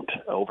they don't.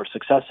 Over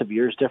successive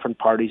years, different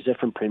parties,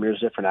 different premiers,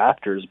 different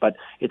actors, but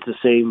it's the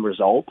same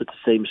result. It's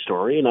the same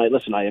story. And I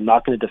am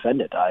not going to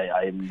defend it.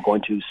 I am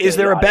going to say... Is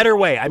there a better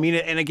way? I mean,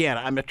 and again,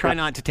 I'm trying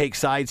not to take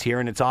sides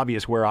here, and it's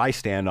obvious where I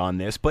stand on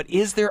this, but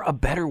is there a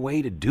better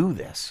way to do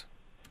this?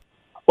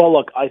 Well,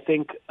 look, I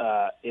think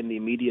in the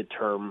immediate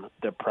term,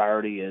 the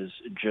priority is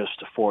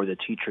just for the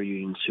teacher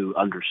unions to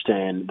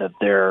understand that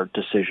their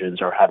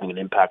decisions are having an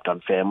impact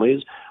on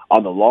families.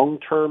 On the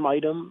long-term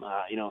item,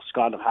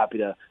 Scott, I'm happy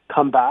to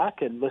come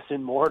back and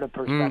listen more to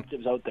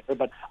perspectives out there.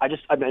 But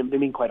I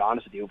mean, quite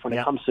honest with you, when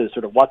it comes to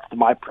sort of what's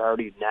my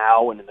priority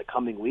now and in the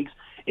coming weeks,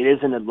 it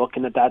isn't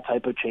looking at that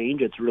type of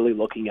change. It's really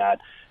looking at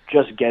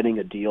just getting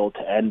a deal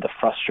to end the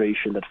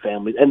frustration that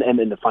families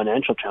and the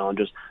financial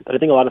challenges that I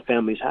think a lot of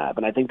families have.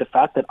 And I think the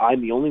fact that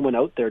I'm the only one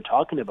out there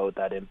talking about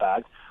that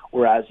impact,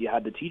 whereas you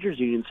had the teachers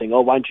union saying,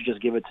 oh, why don't you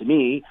just give it to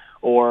me?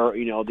 Or,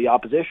 the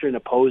opposition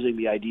opposing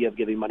the idea of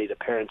giving money to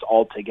parents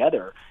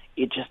altogether.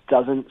 It just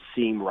doesn't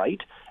seem right.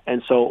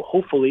 And so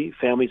hopefully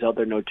families out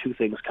there know two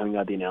things coming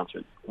out of the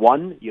announcement.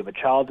 One, you have a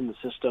child in the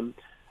system.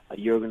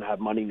 You're going to have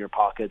money in your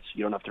pockets.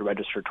 You don't have to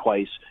register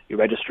twice. You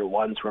register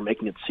once. We're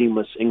making it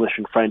seamless. English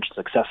and French is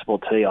accessible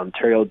today on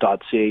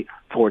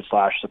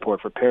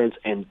ontario.ca/support for parents.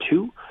 And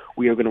two,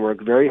 we are going to work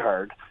very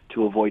hard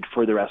to avoid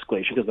further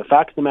escalation. Because the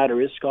fact of the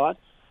matter is, Scott,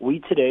 we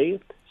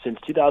today, since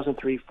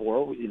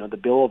 2003-4, the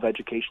Bill of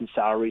Education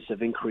salaries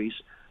have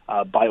increased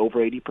by over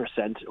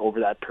 80%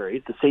 over that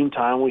period. At the same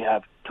time, we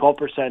have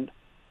 12%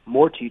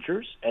 more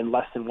teachers and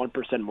less than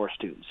 1% more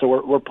students. So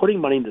we're putting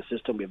money in the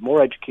system. We have more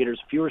educators,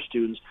 fewer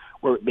students.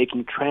 We're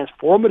making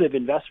transformative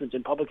investments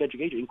in public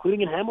education,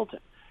 including in Hamilton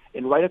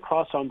and right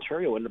across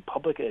Ontario in the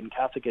public and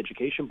Catholic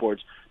education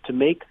boards to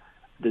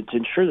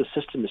ensure the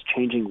system is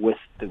changing with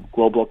the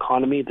global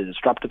economy, the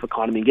disruptive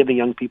economy, and giving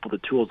young people the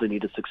tools they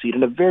need to succeed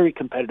in a very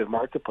competitive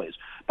marketplace.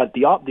 But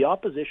the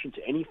opposition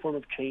to any form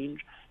of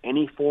change,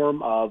 any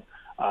form of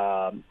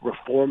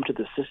reform to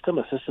the system,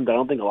 a system that I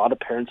don't think a lot of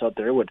parents out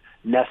there would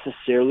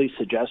necessarily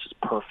suggest is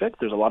perfect.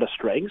 There's a lot of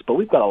strengths, but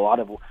we've got a lot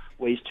of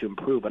ways to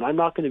improve. And I'm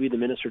not going to be the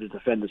minister to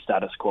defend the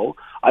status quo.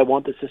 I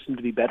want the system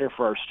to be better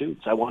for our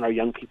students. I want our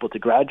young people to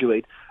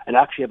graduate and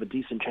actually have a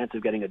decent chance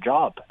of getting a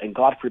job and,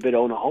 God forbid,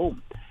 own a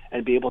home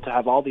and be able to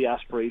have all the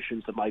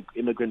aspirations that my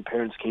immigrant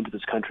parents came to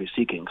this country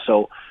seeking.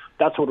 So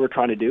that's what we're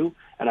trying to do.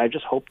 And I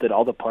just hope that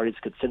all the parties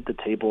could sit at the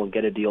table and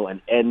get a deal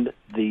and end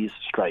these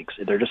strikes.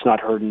 They're just not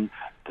hurting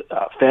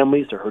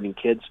families, they're hurting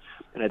kids,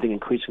 and I think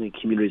increasingly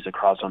communities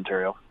across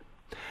Ontario.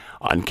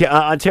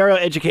 Ontario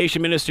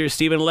Education Minister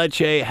Stephen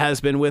Lecce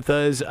has been with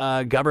us.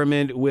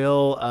 Government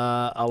will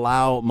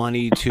allow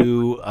money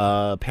to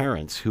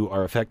parents who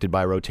are affected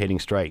by rotating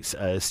strikes.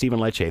 Stephen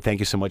Lecce, thank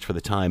you so much for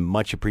the time.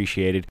 Much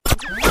appreciated.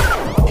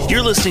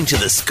 You're listening to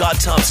the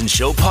Scott Thompson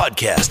Show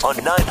podcast on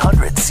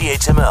 900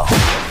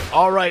 CHML.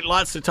 All right,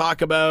 lots to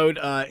talk about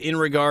in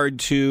regard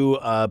to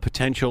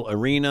potential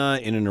arena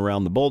in and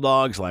around the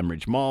Bulldogs, Lime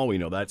Ridge Mall. We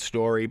know that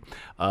story.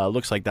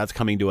 Looks like that's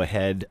coming to a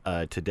head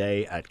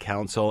today at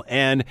Council.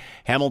 And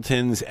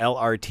Hamilton's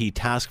LRT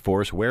task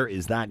force, where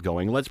is that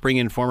going? Let's bring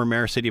in former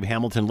Mayor City of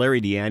Hamilton,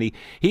 Larry Ianni.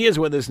 He is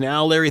with us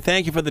now. Larry,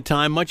 thank you for the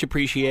time. Much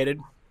appreciated.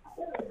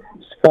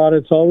 Scott,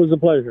 it's always a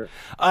pleasure.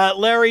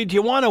 Larry, do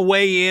you want to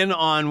weigh in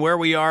on where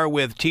we are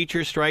with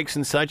teacher strikes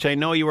and such? I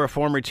know you were a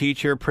former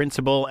teacher,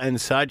 principal, and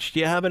such.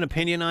 Do you have an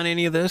opinion on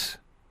any of this?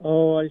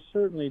 Oh, I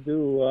certainly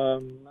do.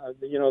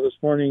 This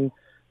morning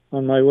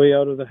on my way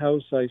out of the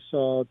house, I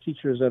saw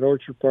teachers at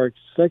Orchard Park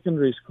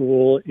Secondary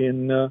School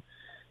in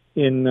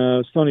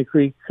Stony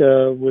Creek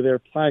with their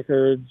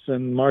placards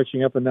and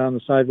marching up and down the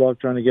sidewalk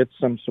trying to get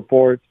some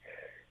support.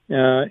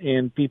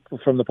 And people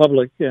from the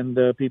public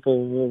and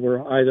people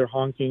were either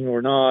honking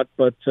or not.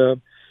 But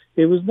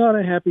it was not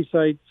a happy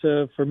sight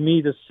for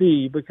me to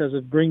see because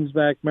it brings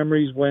back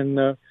memories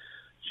when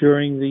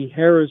during the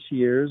Harris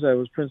years, I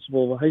was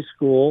principal of a high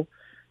school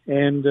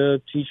and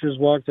teachers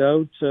walked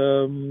out.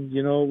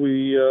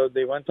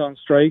 They went on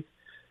strike.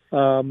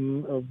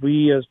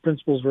 We as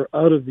principals were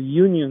out of the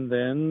union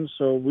then,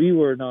 so we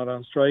were not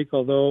on strike,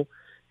 although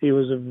it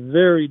was a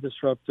very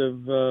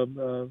disruptive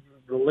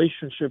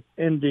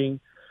relationship-ending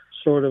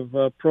sort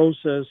of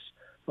process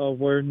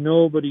where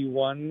nobody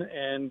won,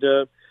 and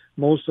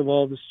most of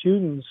all the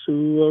students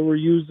who were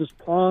used as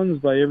pawns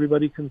by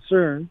everybody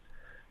concerned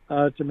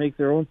to make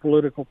their own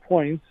political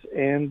points.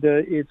 And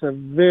it's a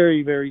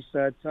very, very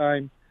sad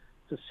time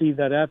to see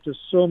that after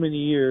so many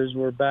years,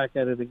 we're back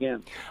at it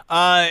again.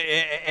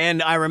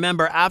 And I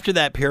remember after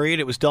that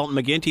period, it was Dalton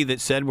McGuinty that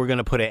said we're going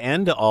to put an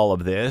end to all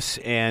of this.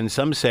 And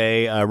some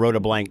say wrote a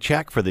blank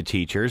check for the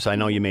teachers. I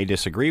know you may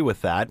disagree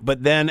with that.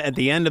 But then at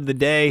the end of the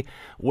day,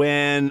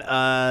 when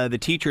the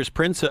teachers'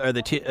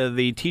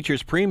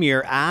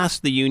 premier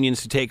asked the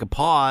unions to take a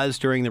pause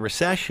during the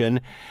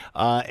recession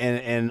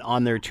and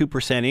on their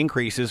 2%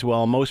 increases,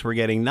 well, most were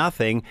getting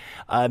nothing.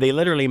 They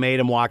literally made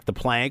them walk the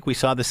plank. We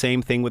saw the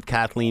same thing with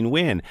Kathleen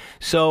Wynne.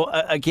 So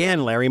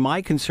again, Larry,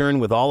 my concern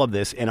with all of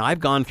this, and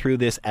I've gone through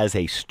this as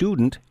a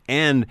student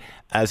and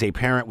as a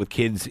parent with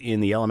kids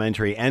in the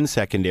elementary and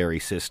secondary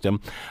system,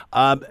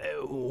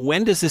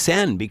 when does this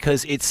end?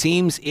 Because it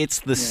seems it's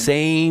the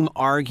same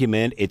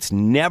argument. It's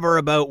never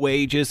about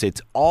wages.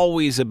 It's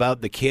always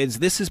about the kids.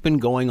 This has been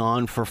going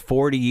on for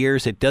 40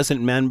 years. It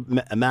doesn't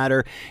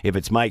matter if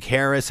it's Mike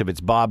Harris, if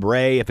it's Bob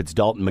Ray, if it's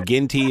Dalton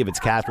McGuinty, if it's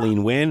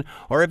Kathleen Wynne,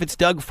 or if it's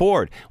Doug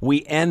Ford.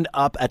 We end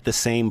up at the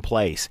same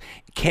place.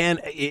 And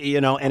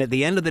at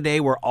the end of the day,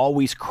 we're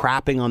always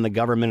crapping on the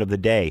government of the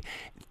day.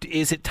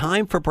 Is it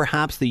time for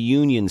perhaps the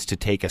unions to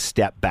take a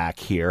step back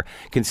here,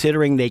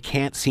 considering they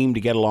can't seem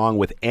to get along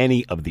with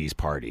any of these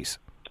parties?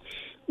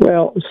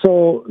 Well,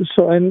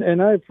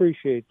 and I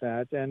appreciate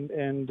that,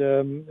 and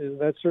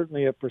that's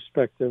certainly a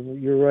perspective.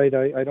 You're right.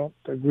 I don't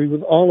agree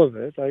with all of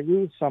it. I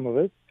agree with some of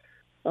it,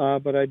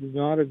 but I do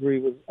not agree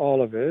with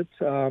all of it,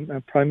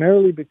 and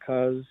primarily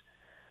because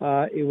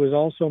it was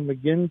also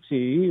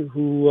McGuinty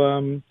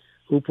who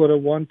put a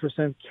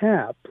 1%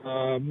 cap,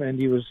 and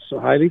he was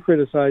highly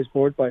criticized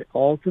for it by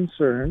all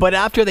concerned. But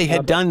after they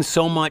had done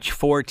so much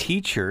for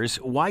teachers,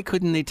 why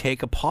couldn't they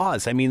take a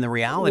pause? I mean, the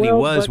reality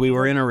was we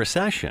were in a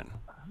recession.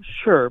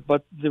 Sure,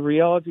 but the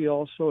reality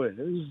also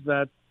is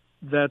that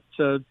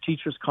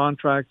teachers'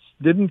 contracts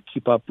didn't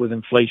keep up with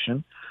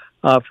inflation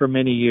for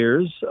many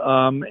years,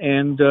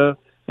 and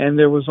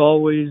there was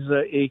always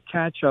a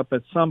catch-up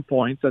at some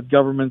point that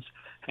governments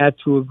had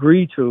to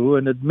agree to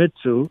and admit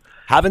to.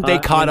 Haven't they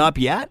caught up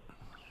yet?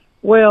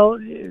 Well,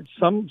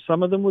 some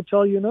of them would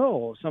tell you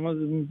no. Some of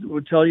them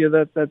would tell you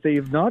that they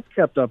have not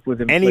kept up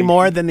with inflation. Any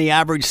more than the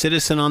average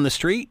citizen on the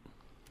street?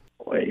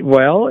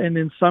 Well, and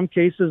in some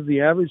cases,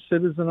 the average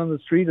citizen on the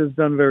street has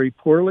done very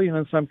poorly, and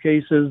in some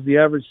cases, the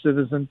average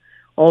citizen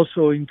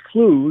also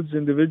includes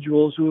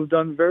individuals who have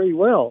done very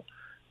well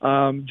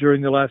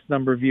during the last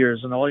number of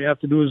years. And all you have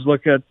to do is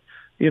look at,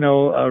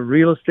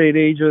 real estate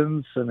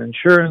agents and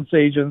insurance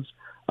agents,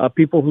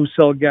 people who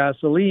sell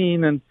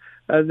gasoline, and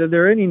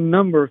there are any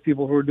number of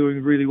people who are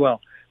doing really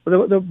well.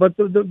 But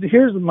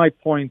here's my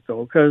point,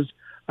 though, because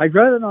I'd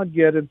rather not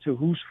get into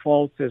whose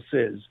fault this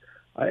is.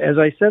 As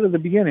I said at the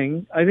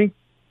beginning, I think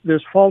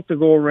there's fault to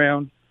go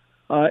around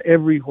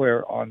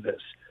everywhere on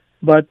this.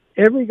 But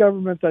every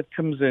government that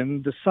comes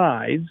in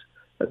decides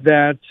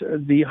that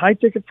the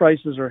high-ticket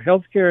prices are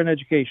healthcare and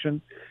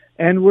education,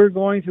 and we're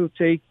going to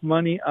take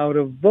money out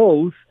of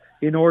both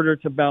in order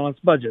to balance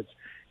budgets.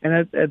 And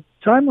at the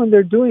time when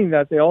they're doing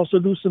that, they also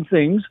do some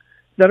things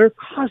that are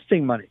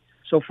costing money.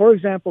 So, for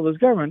example, this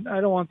government,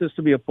 I don't want this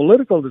to be a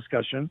political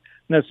discussion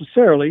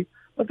necessarily,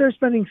 but they're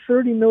spending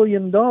 $30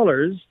 million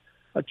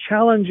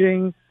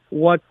challenging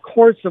what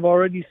courts have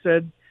already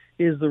said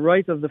is the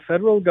right of the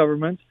federal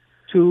government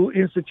to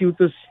institute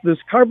this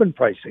carbon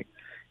pricing.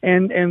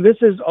 And this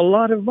is a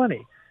lot of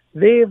money.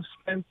 They have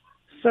spent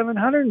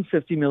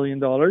 $750 million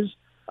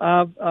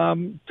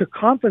to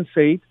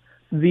compensate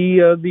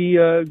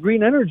the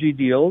green energy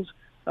deals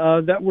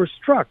that were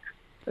struck.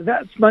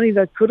 That's money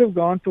that could have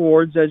gone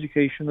towards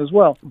education as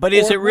well. But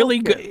is it really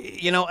good?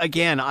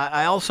 Again,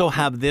 I also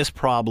have this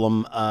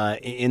problem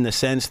in the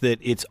sense that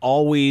it's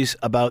always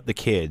about the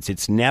kids.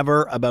 It's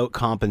never about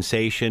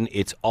compensation.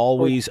 It's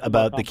always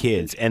about the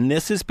kids. And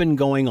this has been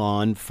going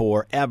on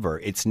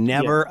forever. It's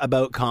never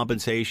about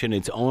compensation.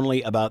 It's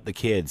only about the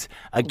kids.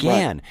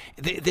 Again,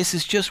 this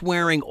is just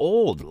wearing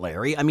old,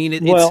 Larry. I mean,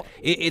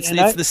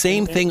 it's the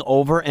same thing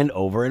over and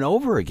over and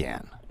over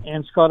again.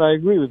 And Scott, I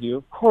agree with you.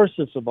 Of course,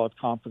 it's about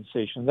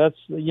compensation. That's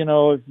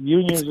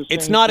unions.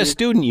 It's not a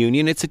student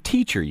union; it's a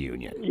teacher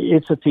union.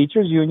 It's a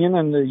teachers union,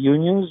 and the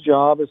union's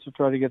job is to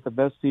try to get the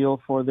best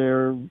deal for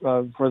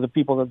the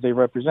people that they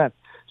represent.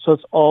 So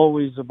it's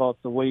always about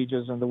the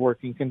wages and the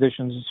working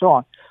conditions and so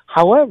on.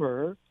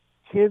 However,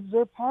 kids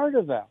are part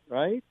of that,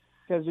 right?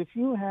 Because if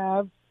you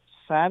have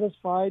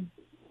satisfied,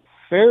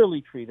 fairly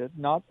treated,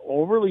 not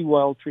overly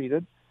well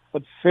treated,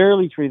 but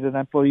fairly treated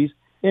employees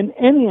in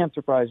any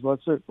enterprise,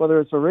 whether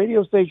it's a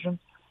radio station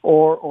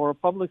or a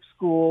public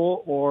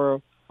school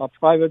or a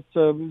private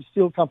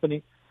steel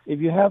company, If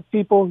you have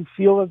people who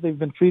feel that they've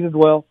been treated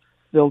well,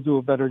 they'll do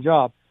a better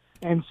job.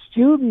 And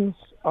students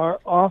are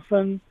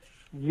often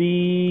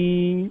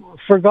the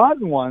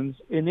forgotten ones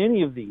in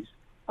any of these.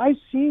 I've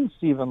seen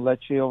Stephen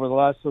Lecce over the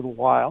last little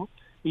while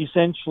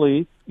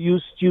essentially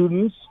use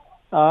students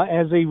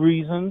as a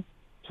reason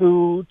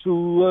to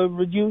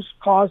reduce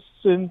costs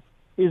in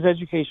his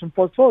education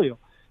portfolio.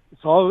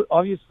 It's all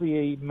obviously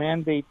a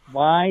mandate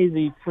by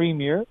the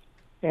Premier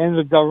and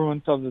the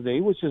government of the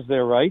day, which is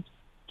their right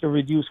to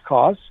reduce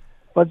costs,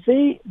 but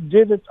they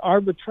did it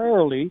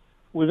arbitrarily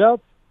without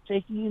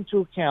taking into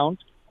account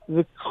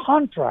the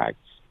contracts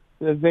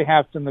that they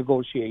have to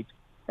negotiate.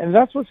 And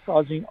that's what's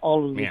causing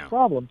all of these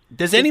problems.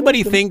 Does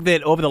anybody think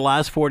that over the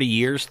last 40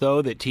 years,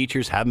 though, that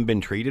teachers haven't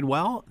been treated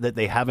well, that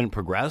they haven't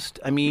progressed?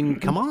 I mean,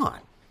 come on.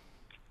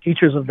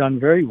 Teachers have done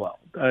very well.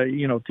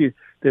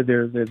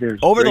 There's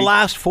over the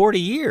last 40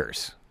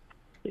 years.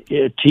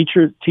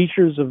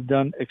 Teachers have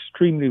done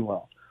extremely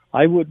well.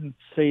 I wouldn't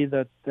say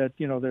that they're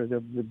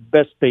the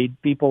best paid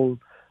people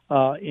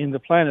in the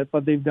planet,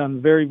 but they've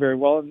done very, very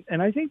well,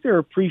 and I think they're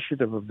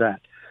appreciative of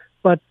that.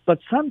 But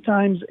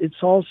sometimes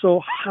it's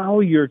also how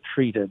you're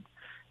treated,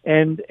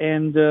 and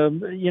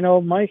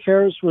Mike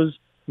Harris was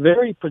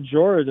very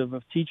pejorative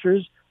of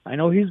teachers. I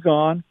know he's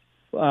gone,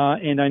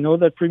 and I know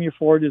that Premier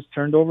Ford has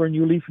turned over a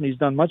new leaf, and he's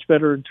done much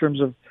better in terms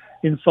of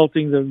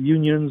insulting the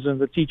unions and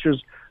the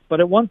teachers. But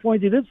at one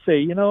point he did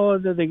say,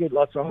 they get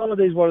lots of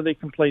holidays. What are they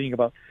complaining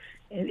about?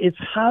 It's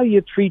how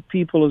you treat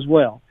people as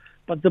well.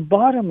 But the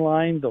bottom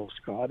line, though,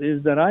 Scott,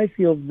 is that I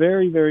feel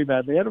very, very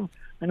badly.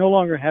 I no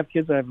longer have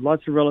kids. I have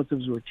lots of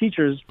relatives who are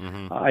teachers.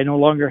 Mm-hmm. I no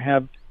longer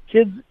have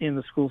kids in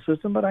the school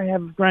system, but I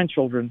have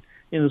grandchildren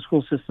in the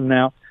school system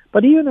now.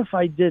 But even if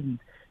I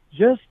didn't,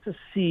 just to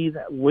see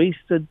that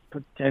wasted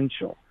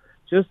potential,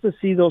 just to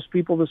see those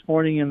people this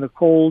morning in the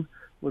cold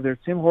with their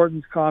Tim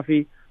Hortons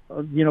coffee,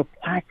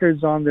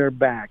 placards on their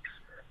backs,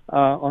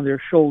 on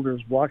their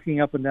shoulders,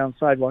 walking up and down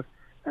sidewalks,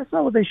 that's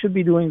not what they should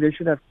be doing. They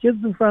should have kids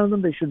in front of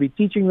them. They should be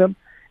teaching them.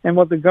 And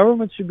what the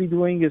government should be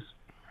doing is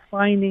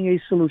finding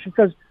a solution.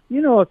 Because,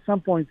 at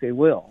some point they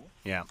will.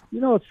 Yeah.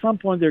 At some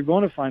point they're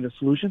going to find a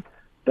solution.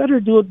 Better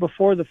do it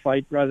before the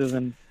fight rather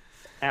than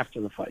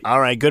after the fight.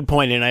 All right, good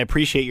point, and I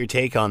appreciate your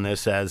take on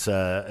this as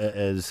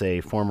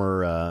a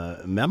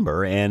former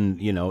member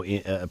and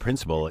a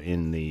principal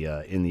in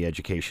the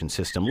education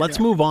system. Let's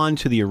move on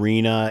to the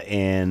arena,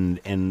 and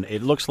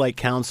it looks like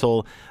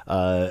council,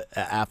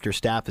 after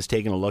staff has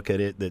taken a look at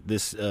it, that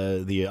this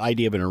the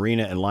idea of an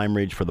arena in Lime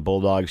Ridge for the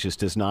Bulldogs just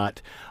does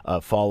not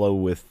follow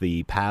with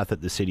the path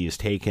that the city has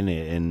taken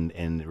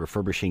in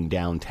refurbishing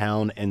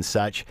downtown and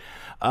such.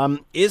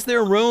 Is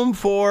there room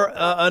for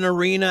an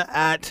arena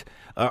at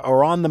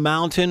or on the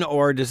mountain,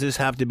 or does this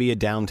have to be a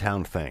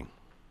downtown thing?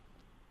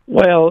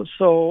 Well,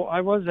 so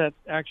I was at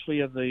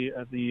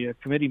the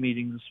committee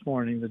meeting this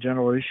morning, the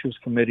General Issues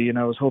Committee, and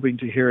I was hoping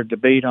to hear a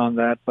debate on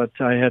that, but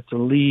I had to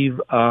leave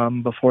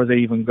before they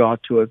even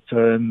got to it.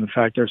 And in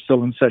fact, they're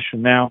still in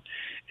session now,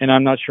 and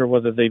I'm not sure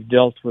whether they've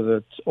dealt with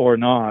it or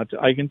not.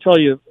 I can tell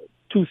you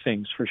two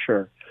things for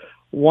sure.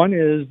 One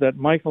is that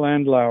Michael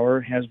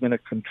Andlauer has been a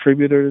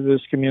contributor to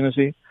this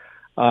community,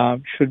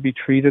 should be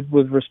treated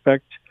with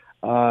respect.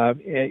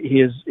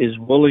 He is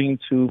willing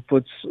to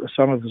put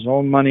some of his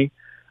own money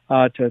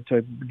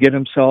to get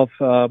himself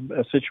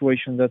a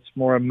situation that's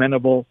more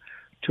amenable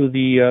to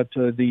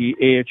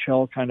the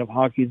AHL kind of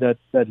hockey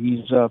that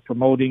he's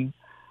promoting.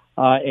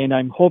 And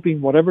I'm hoping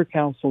whatever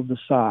council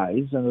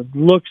decides, and it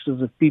looks as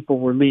if people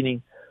were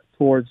leaning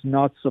towards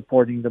not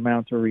supporting the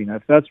Mount Arena.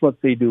 If that's what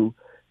they do,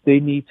 they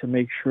need to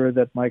make sure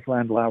that Michael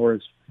Andlauer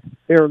is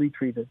fairly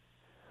treated,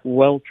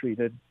 well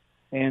treated,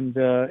 and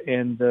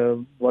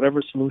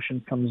whatever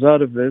solution comes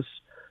out of this,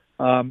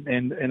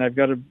 and I've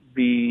got to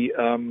be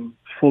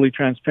fully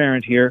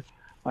transparent here.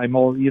 I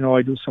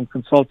do some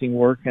consulting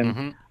work,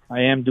 and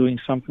I am doing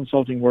some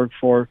consulting work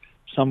for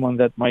someone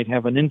that might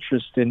have an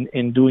interest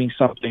in doing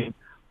something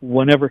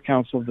whenever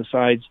council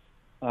decides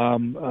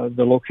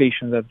the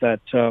location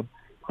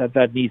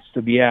that needs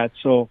to be at.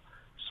 So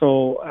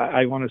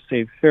I want to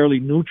stay fairly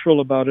neutral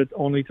about it,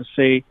 only to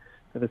say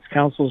that it's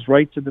council's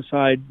right to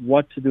decide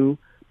what to do,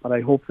 but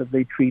I hope that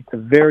they treat the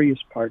various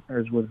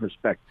partners with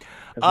respect.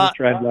 Mr.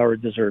 Andlauer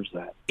deserves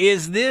that.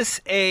 Is this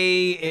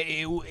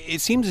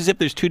it seems as if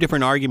there's two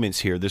different arguments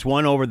here. There's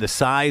one over the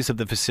size of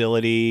the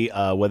facility,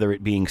 whether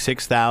it being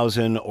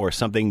 6,000 or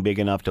something big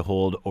enough to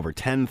hold over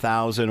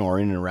 10,000 or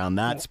in and around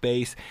that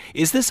space.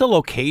 Is this a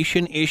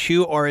location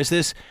issue, or is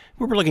this,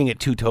 we're looking at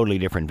two totally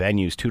different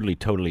venues,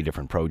 totally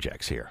different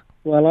projects here?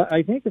 Well,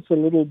 I think it's a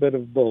little bit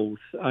of both.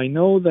 I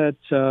know that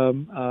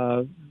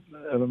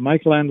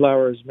Michael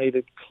Andlauer has made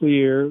it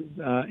clear,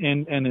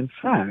 and in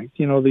fact,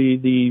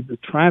 the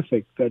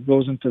traffic that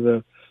goes into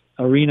the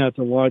arena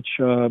to watch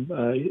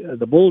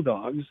the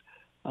Bulldogs,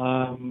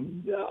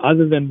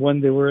 other than when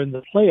they were in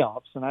the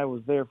playoffs, and I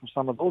was there for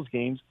some of those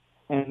games,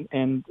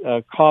 and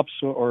Cops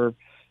or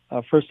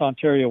First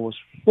Ontario was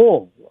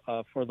full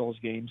for those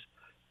games.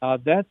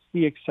 That's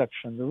the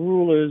exception. The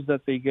rule is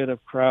that they get a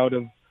crowd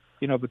of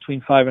between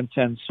 5 and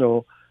 10.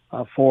 So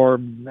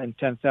 4,000 and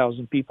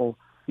 10,000 people,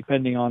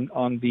 depending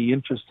on the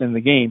interest in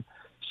the game.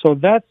 So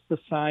that's the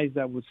size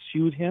that would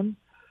suit him.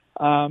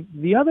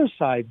 The other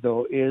side,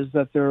 though, is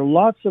that there are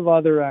lots of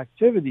other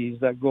activities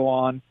that go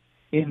on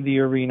in the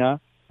arena,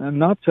 and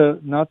not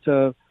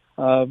to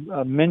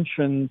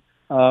mention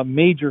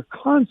major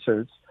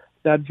concerts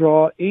that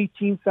draw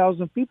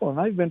 18,000 people, and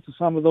I've been to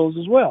some of those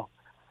as well.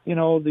 You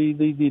know,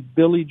 the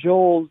Billy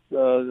Joel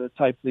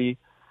type, the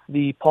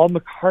Paul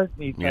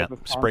McCartney type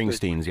of concerts.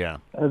 Springsteen's,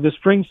 the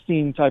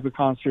Springsteen type of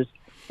concerts.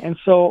 And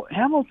so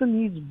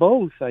Hamilton needs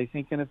both, I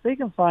think, and if they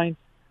can find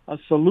a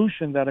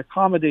solution that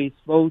accommodates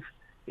both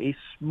a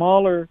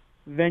smaller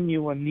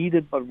venue when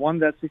needed, but one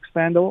that's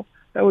expandable,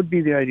 that would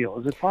be the ideal.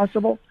 Is it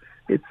possible?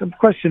 It's a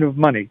question of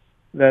money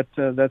that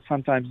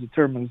sometimes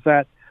determines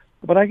that.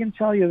 But I can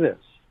tell you this.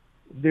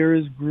 There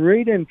is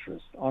great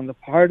interest on the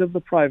part of the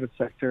private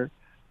sector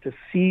to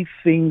see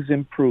things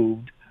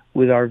improved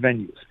with our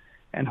venues.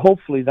 And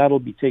hopefully that'll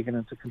be taken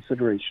into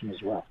consideration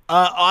as well.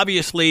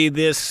 Obviously,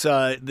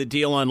 the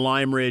deal on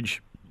Lime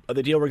Ridge,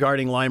 the deal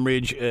regarding Lime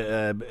Ridge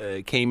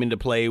came into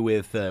play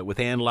with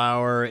Ann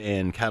Lauer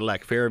and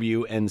Cadillac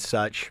Fairview and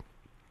such.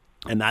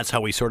 And that's how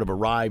we sort of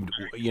arrived,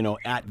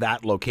 at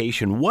that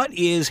location. What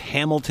is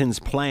Hamilton's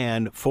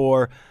plan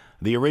for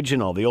the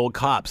original, the old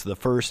Cops, the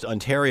first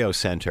Ontario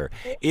Centre?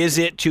 Is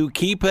it to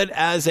keep it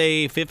as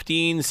a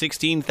 15,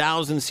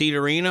 16,000 seat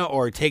arena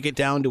or take it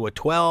down to a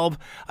 12?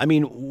 I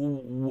mean,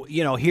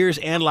 here's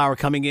Andlauer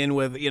coming in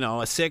with,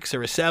 a 6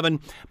 or a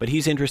 7, but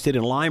he's interested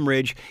in Lime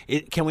Ridge.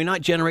 Can we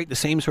not generate the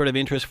same sort of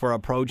interest for a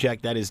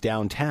project that is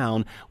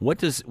downtown? What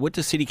does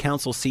City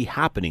Council see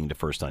happening to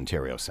First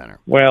Ontario Centre?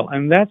 Well,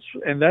 and that's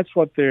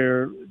what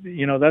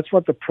that's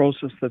what the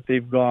process that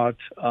they've got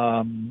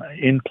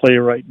in play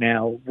right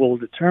now will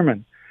determine.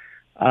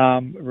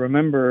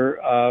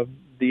 Remember,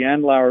 the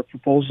Andlauer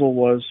proposal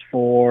was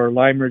for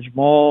Lime Ridge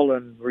Mall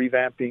and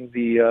revamping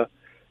the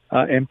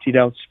emptied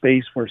out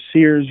space where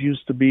Sears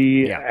used to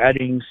be,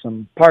 adding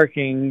some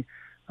parking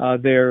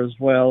there as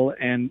well,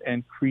 and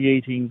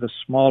creating the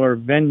smaller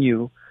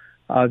venue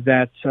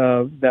that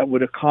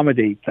would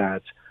accommodate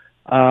that.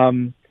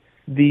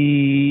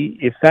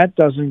 If that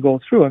doesn't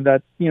go through, and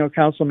that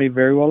council may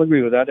very well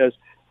agree with that, as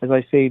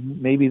I say,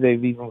 maybe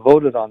they've even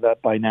voted on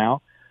that by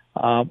now.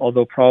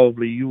 Although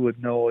probably you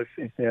would know if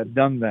they had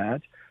done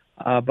that.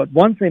 But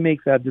once they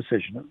make that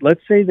decision,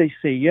 let's say they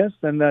say yes,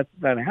 then that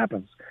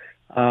happens.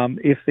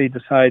 If they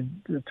decide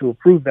to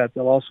approve that,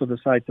 they'll also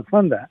decide to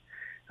fund that.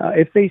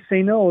 If they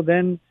say no,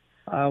 then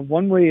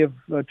one way of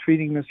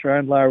treating Mr.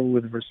 Andlauer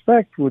with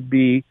respect would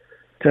be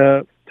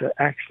to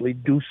actually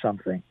do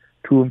something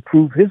to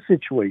improve his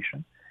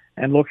situation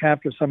and look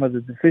after some of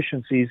the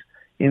deficiencies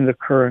in the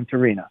current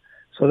arena.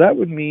 So that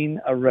would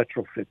mean a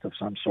retrofit of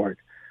some sort.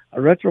 A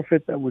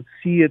retrofit that would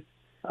see it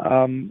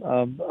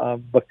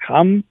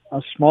become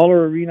a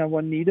smaller arena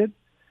when needed,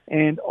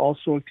 and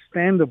also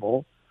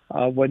expandable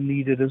when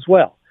needed as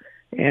well.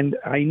 And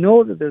I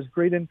know that there's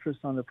great interest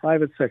on the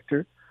private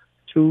sector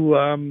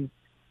to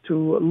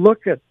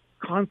look at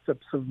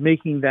concepts of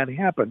making that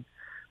happen.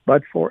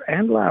 But for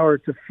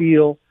Andlauer to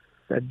feel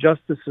that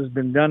justice has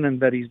been done and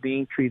that he's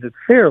being treated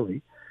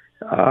fairly,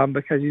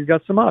 because he's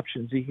got some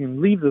options, he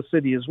can leave the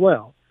city as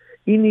well.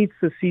 He needs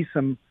to see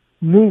some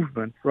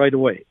movement right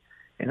away.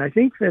 And I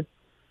think that,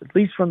 at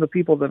least from the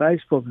people that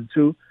I've spoken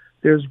to,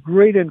 there's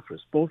great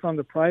interest, both on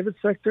the private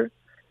sector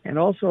and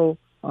also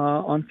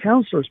on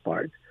councillors'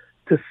 part,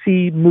 to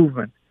see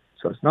movement.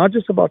 So it's not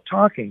just about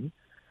talking,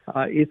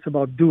 it's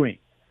about doing.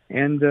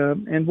 And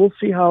we'll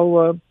see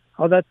how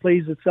that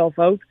plays itself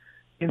out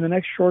in the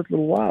next short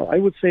little while. I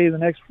would say in the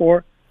next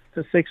 4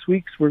 to 6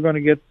 weeks, we're going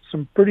to get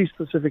some pretty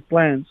specific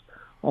plans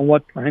on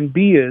what Plan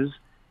B is,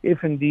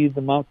 if indeed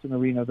the Mountain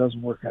Arena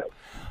doesn't work out.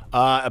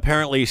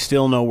 Apparently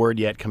still no word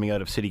yet coming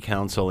out of City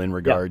Council in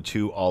regard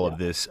to all of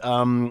this.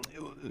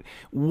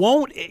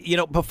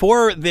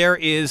 Before there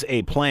is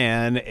a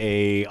plan,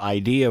 a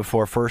idea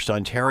for First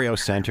Ontario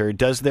Centre,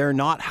 does there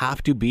not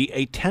have to be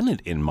a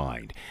tenant in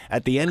mind?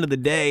 At the end of the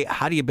day,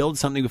 how do you build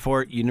something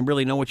before you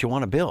really know what you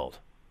want to build?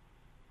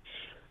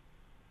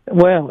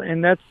 Well,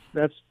 and that's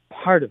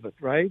part of it,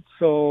 right?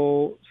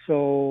 So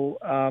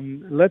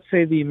let's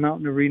say the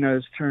Mountain Arena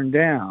is turned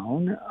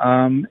down,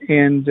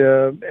 and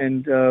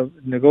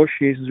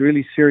negotiations,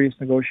 really serious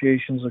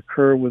negotiations,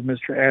 occur with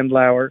Mr.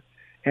 Andlauer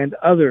and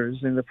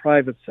others in the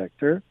private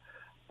sector.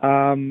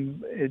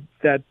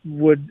 That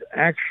would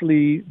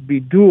actually be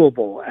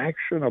doable,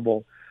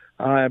 actionable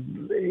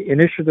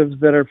initiatives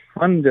that are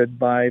funded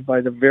by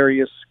the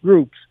various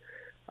groups.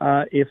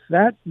 If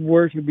that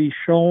were to be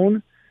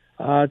shown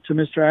to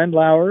Mr.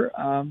 Andlauer,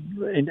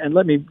 and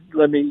let me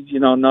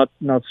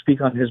not speak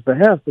on his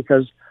behalf,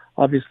 because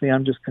obviously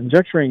I'm just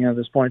conjecturing at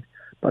this point.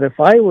 But if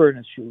I were in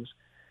his shoes,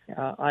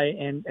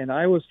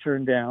 I was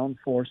turned down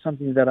for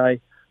something that I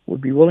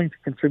would be willing to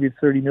contribute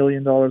 $30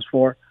 million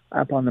for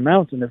up on the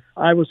mountain. If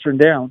I was turned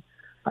down,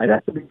 I'd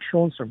have to be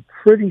shown some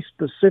pretty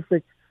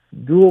specific,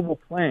 doable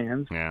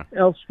plans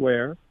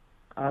elsewhere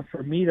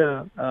for me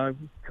to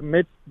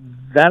commit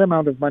that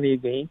amount of money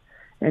again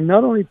And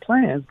not only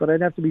plans, but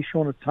I'd have to be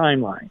shown a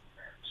timeline.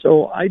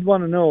 So I'd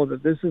want to know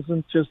that this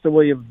isn't just a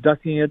way of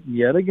ducking it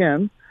yet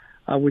again,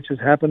 which has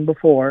happened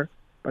before,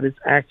 but it's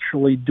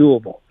actually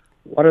doable.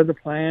 What are the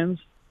plans?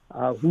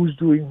 Who's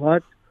doing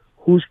what?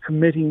 Who's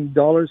committing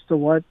dollars to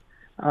what?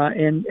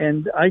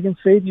 And I can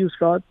say to you,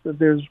 Scott, that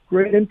there's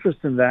great interest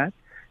in that.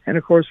 And,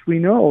 of course, we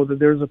know that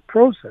there's a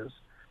process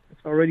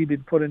that's already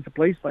been put into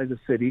place by the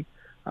city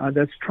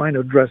that's trying to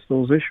address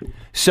those issues.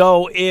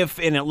 So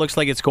and it looks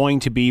like it's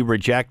going to be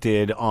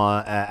rejected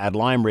at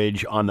Lime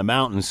Ridge on the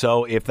mountain.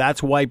 So if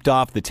that's wiped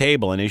off the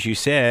table, and as you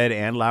said,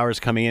 Ann Lauer's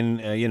coming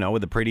in,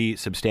 with a pretty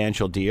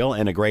substantial deal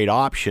and a great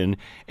option,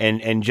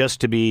 and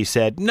just to be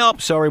said,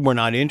 nope, sorry, we're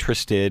not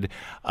interested,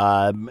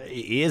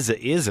 is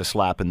a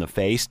slap in the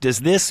face.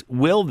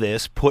 Will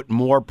this put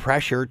more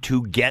pressure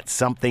to get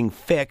something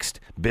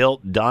fixed,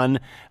 built, done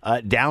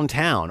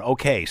downtown?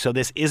 Okay, so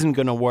this isn't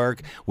going to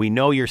work. We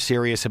know you're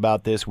serious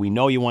about this. We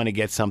know you want to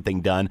get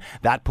something done.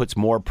 That puts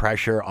more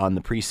pressure on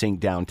the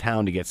precinct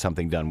downtown to get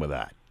something done with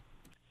that.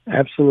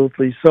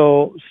 Absolutely.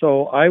 So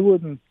I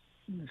wouldn't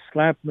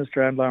slap Mr.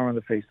 Andlauer in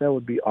the face. That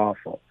would be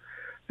awful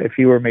if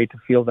he were made to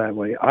feel that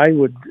way. I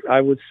would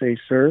say,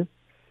 sir,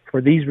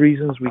 for these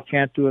reasons we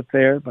can't do it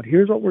there, but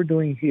here's what we're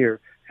doing here,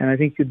 and I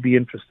think you'd be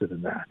interested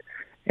in that.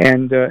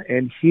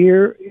 And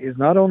here is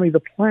not only the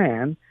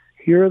plan,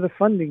 here are the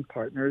funding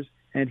partners,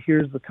 and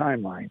here's the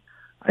timeline.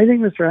 I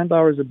think Mr.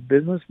 Andlauer is a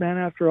businessman,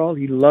 after all.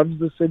 He loves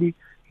the city.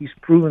 He's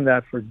proven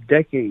that for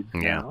decades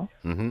now.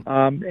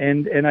 Mm-hmm.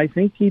 And I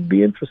think he'd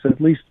be interested.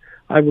 At least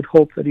I would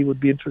hope that he would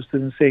be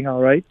interested in saying,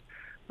 all right,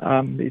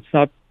 it's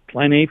not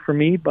plan A for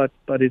me, but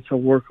it's a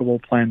workable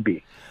plan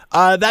B.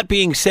 That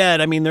being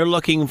said, I mean, they're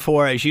looking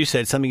for, as you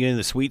said, something in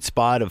the sweet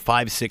spot of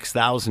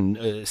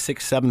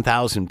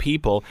 7,000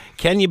 people.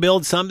 Can you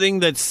build something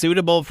that's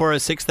suitable for a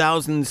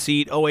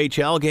 6,000-seat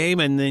OHL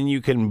game, and then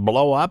you can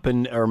blow up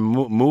or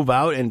move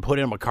out and put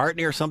in a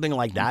McCartney or something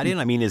like that in?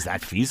 I mean, is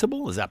that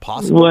feasible? Is that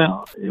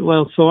possible?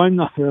 Well, so I'm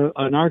not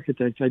an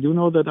architect. I do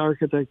know that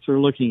architects are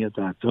looking at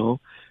that, though.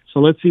 So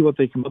let's see what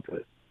they come up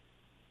with.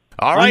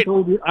 All right.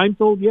 I'm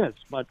told yes,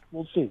 but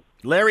we'll see.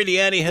 Larry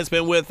Ianni has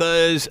been with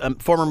us,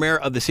 former mayor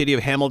of the city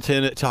of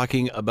Hamilton,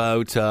 talking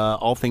about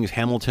all things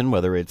Hamilton,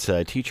 whether it's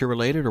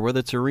teacher-related or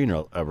whether it's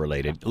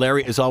arena-related.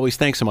 Larry, as always,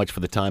 thanks so much for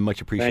the time. Much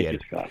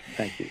appreciated. Thank you, Scott.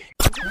 Thank you.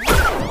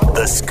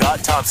 The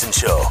Scott Thompson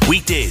Show,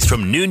 weekdays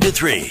from noon to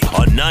 3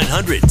 on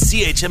 900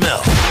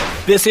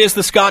 CHML. This is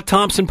the Scott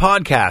Thompson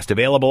Podcast,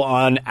 available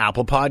on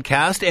Apple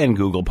Podcast and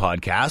Google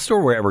Podcast,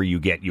 or wherever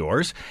you get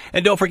yours.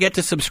 And don't forget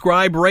to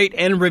subscribe, rate,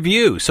 and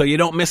review so you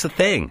don't miss a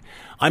thing.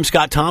 I'm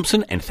Scott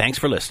Thompson, and thanks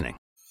for listening.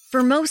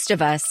 For most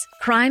of us,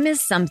 crime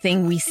is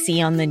something we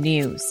see on the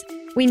news.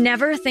 We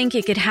never think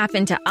it could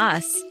happen to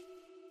us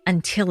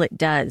until it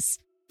does.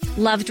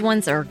 Loved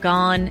ones are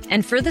gone,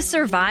 and for the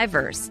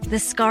survivors, the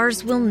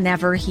scars will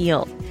never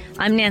heal.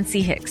 I'm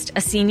Nancy Hixt,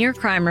 a senior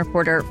crime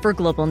reporter for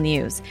Global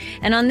News.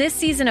 And on this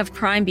season of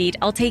Crime Beat,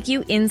 I'll take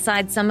you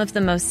inside some of the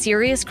most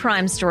serious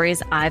crime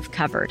stories I've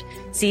covered.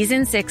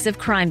 Season 6 of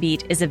Crime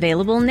Beat is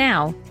available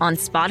now on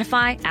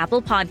Spotify,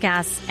 Apple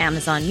Podcasts,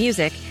 Amazon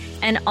Music,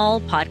 and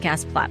all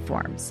podcast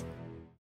platforms.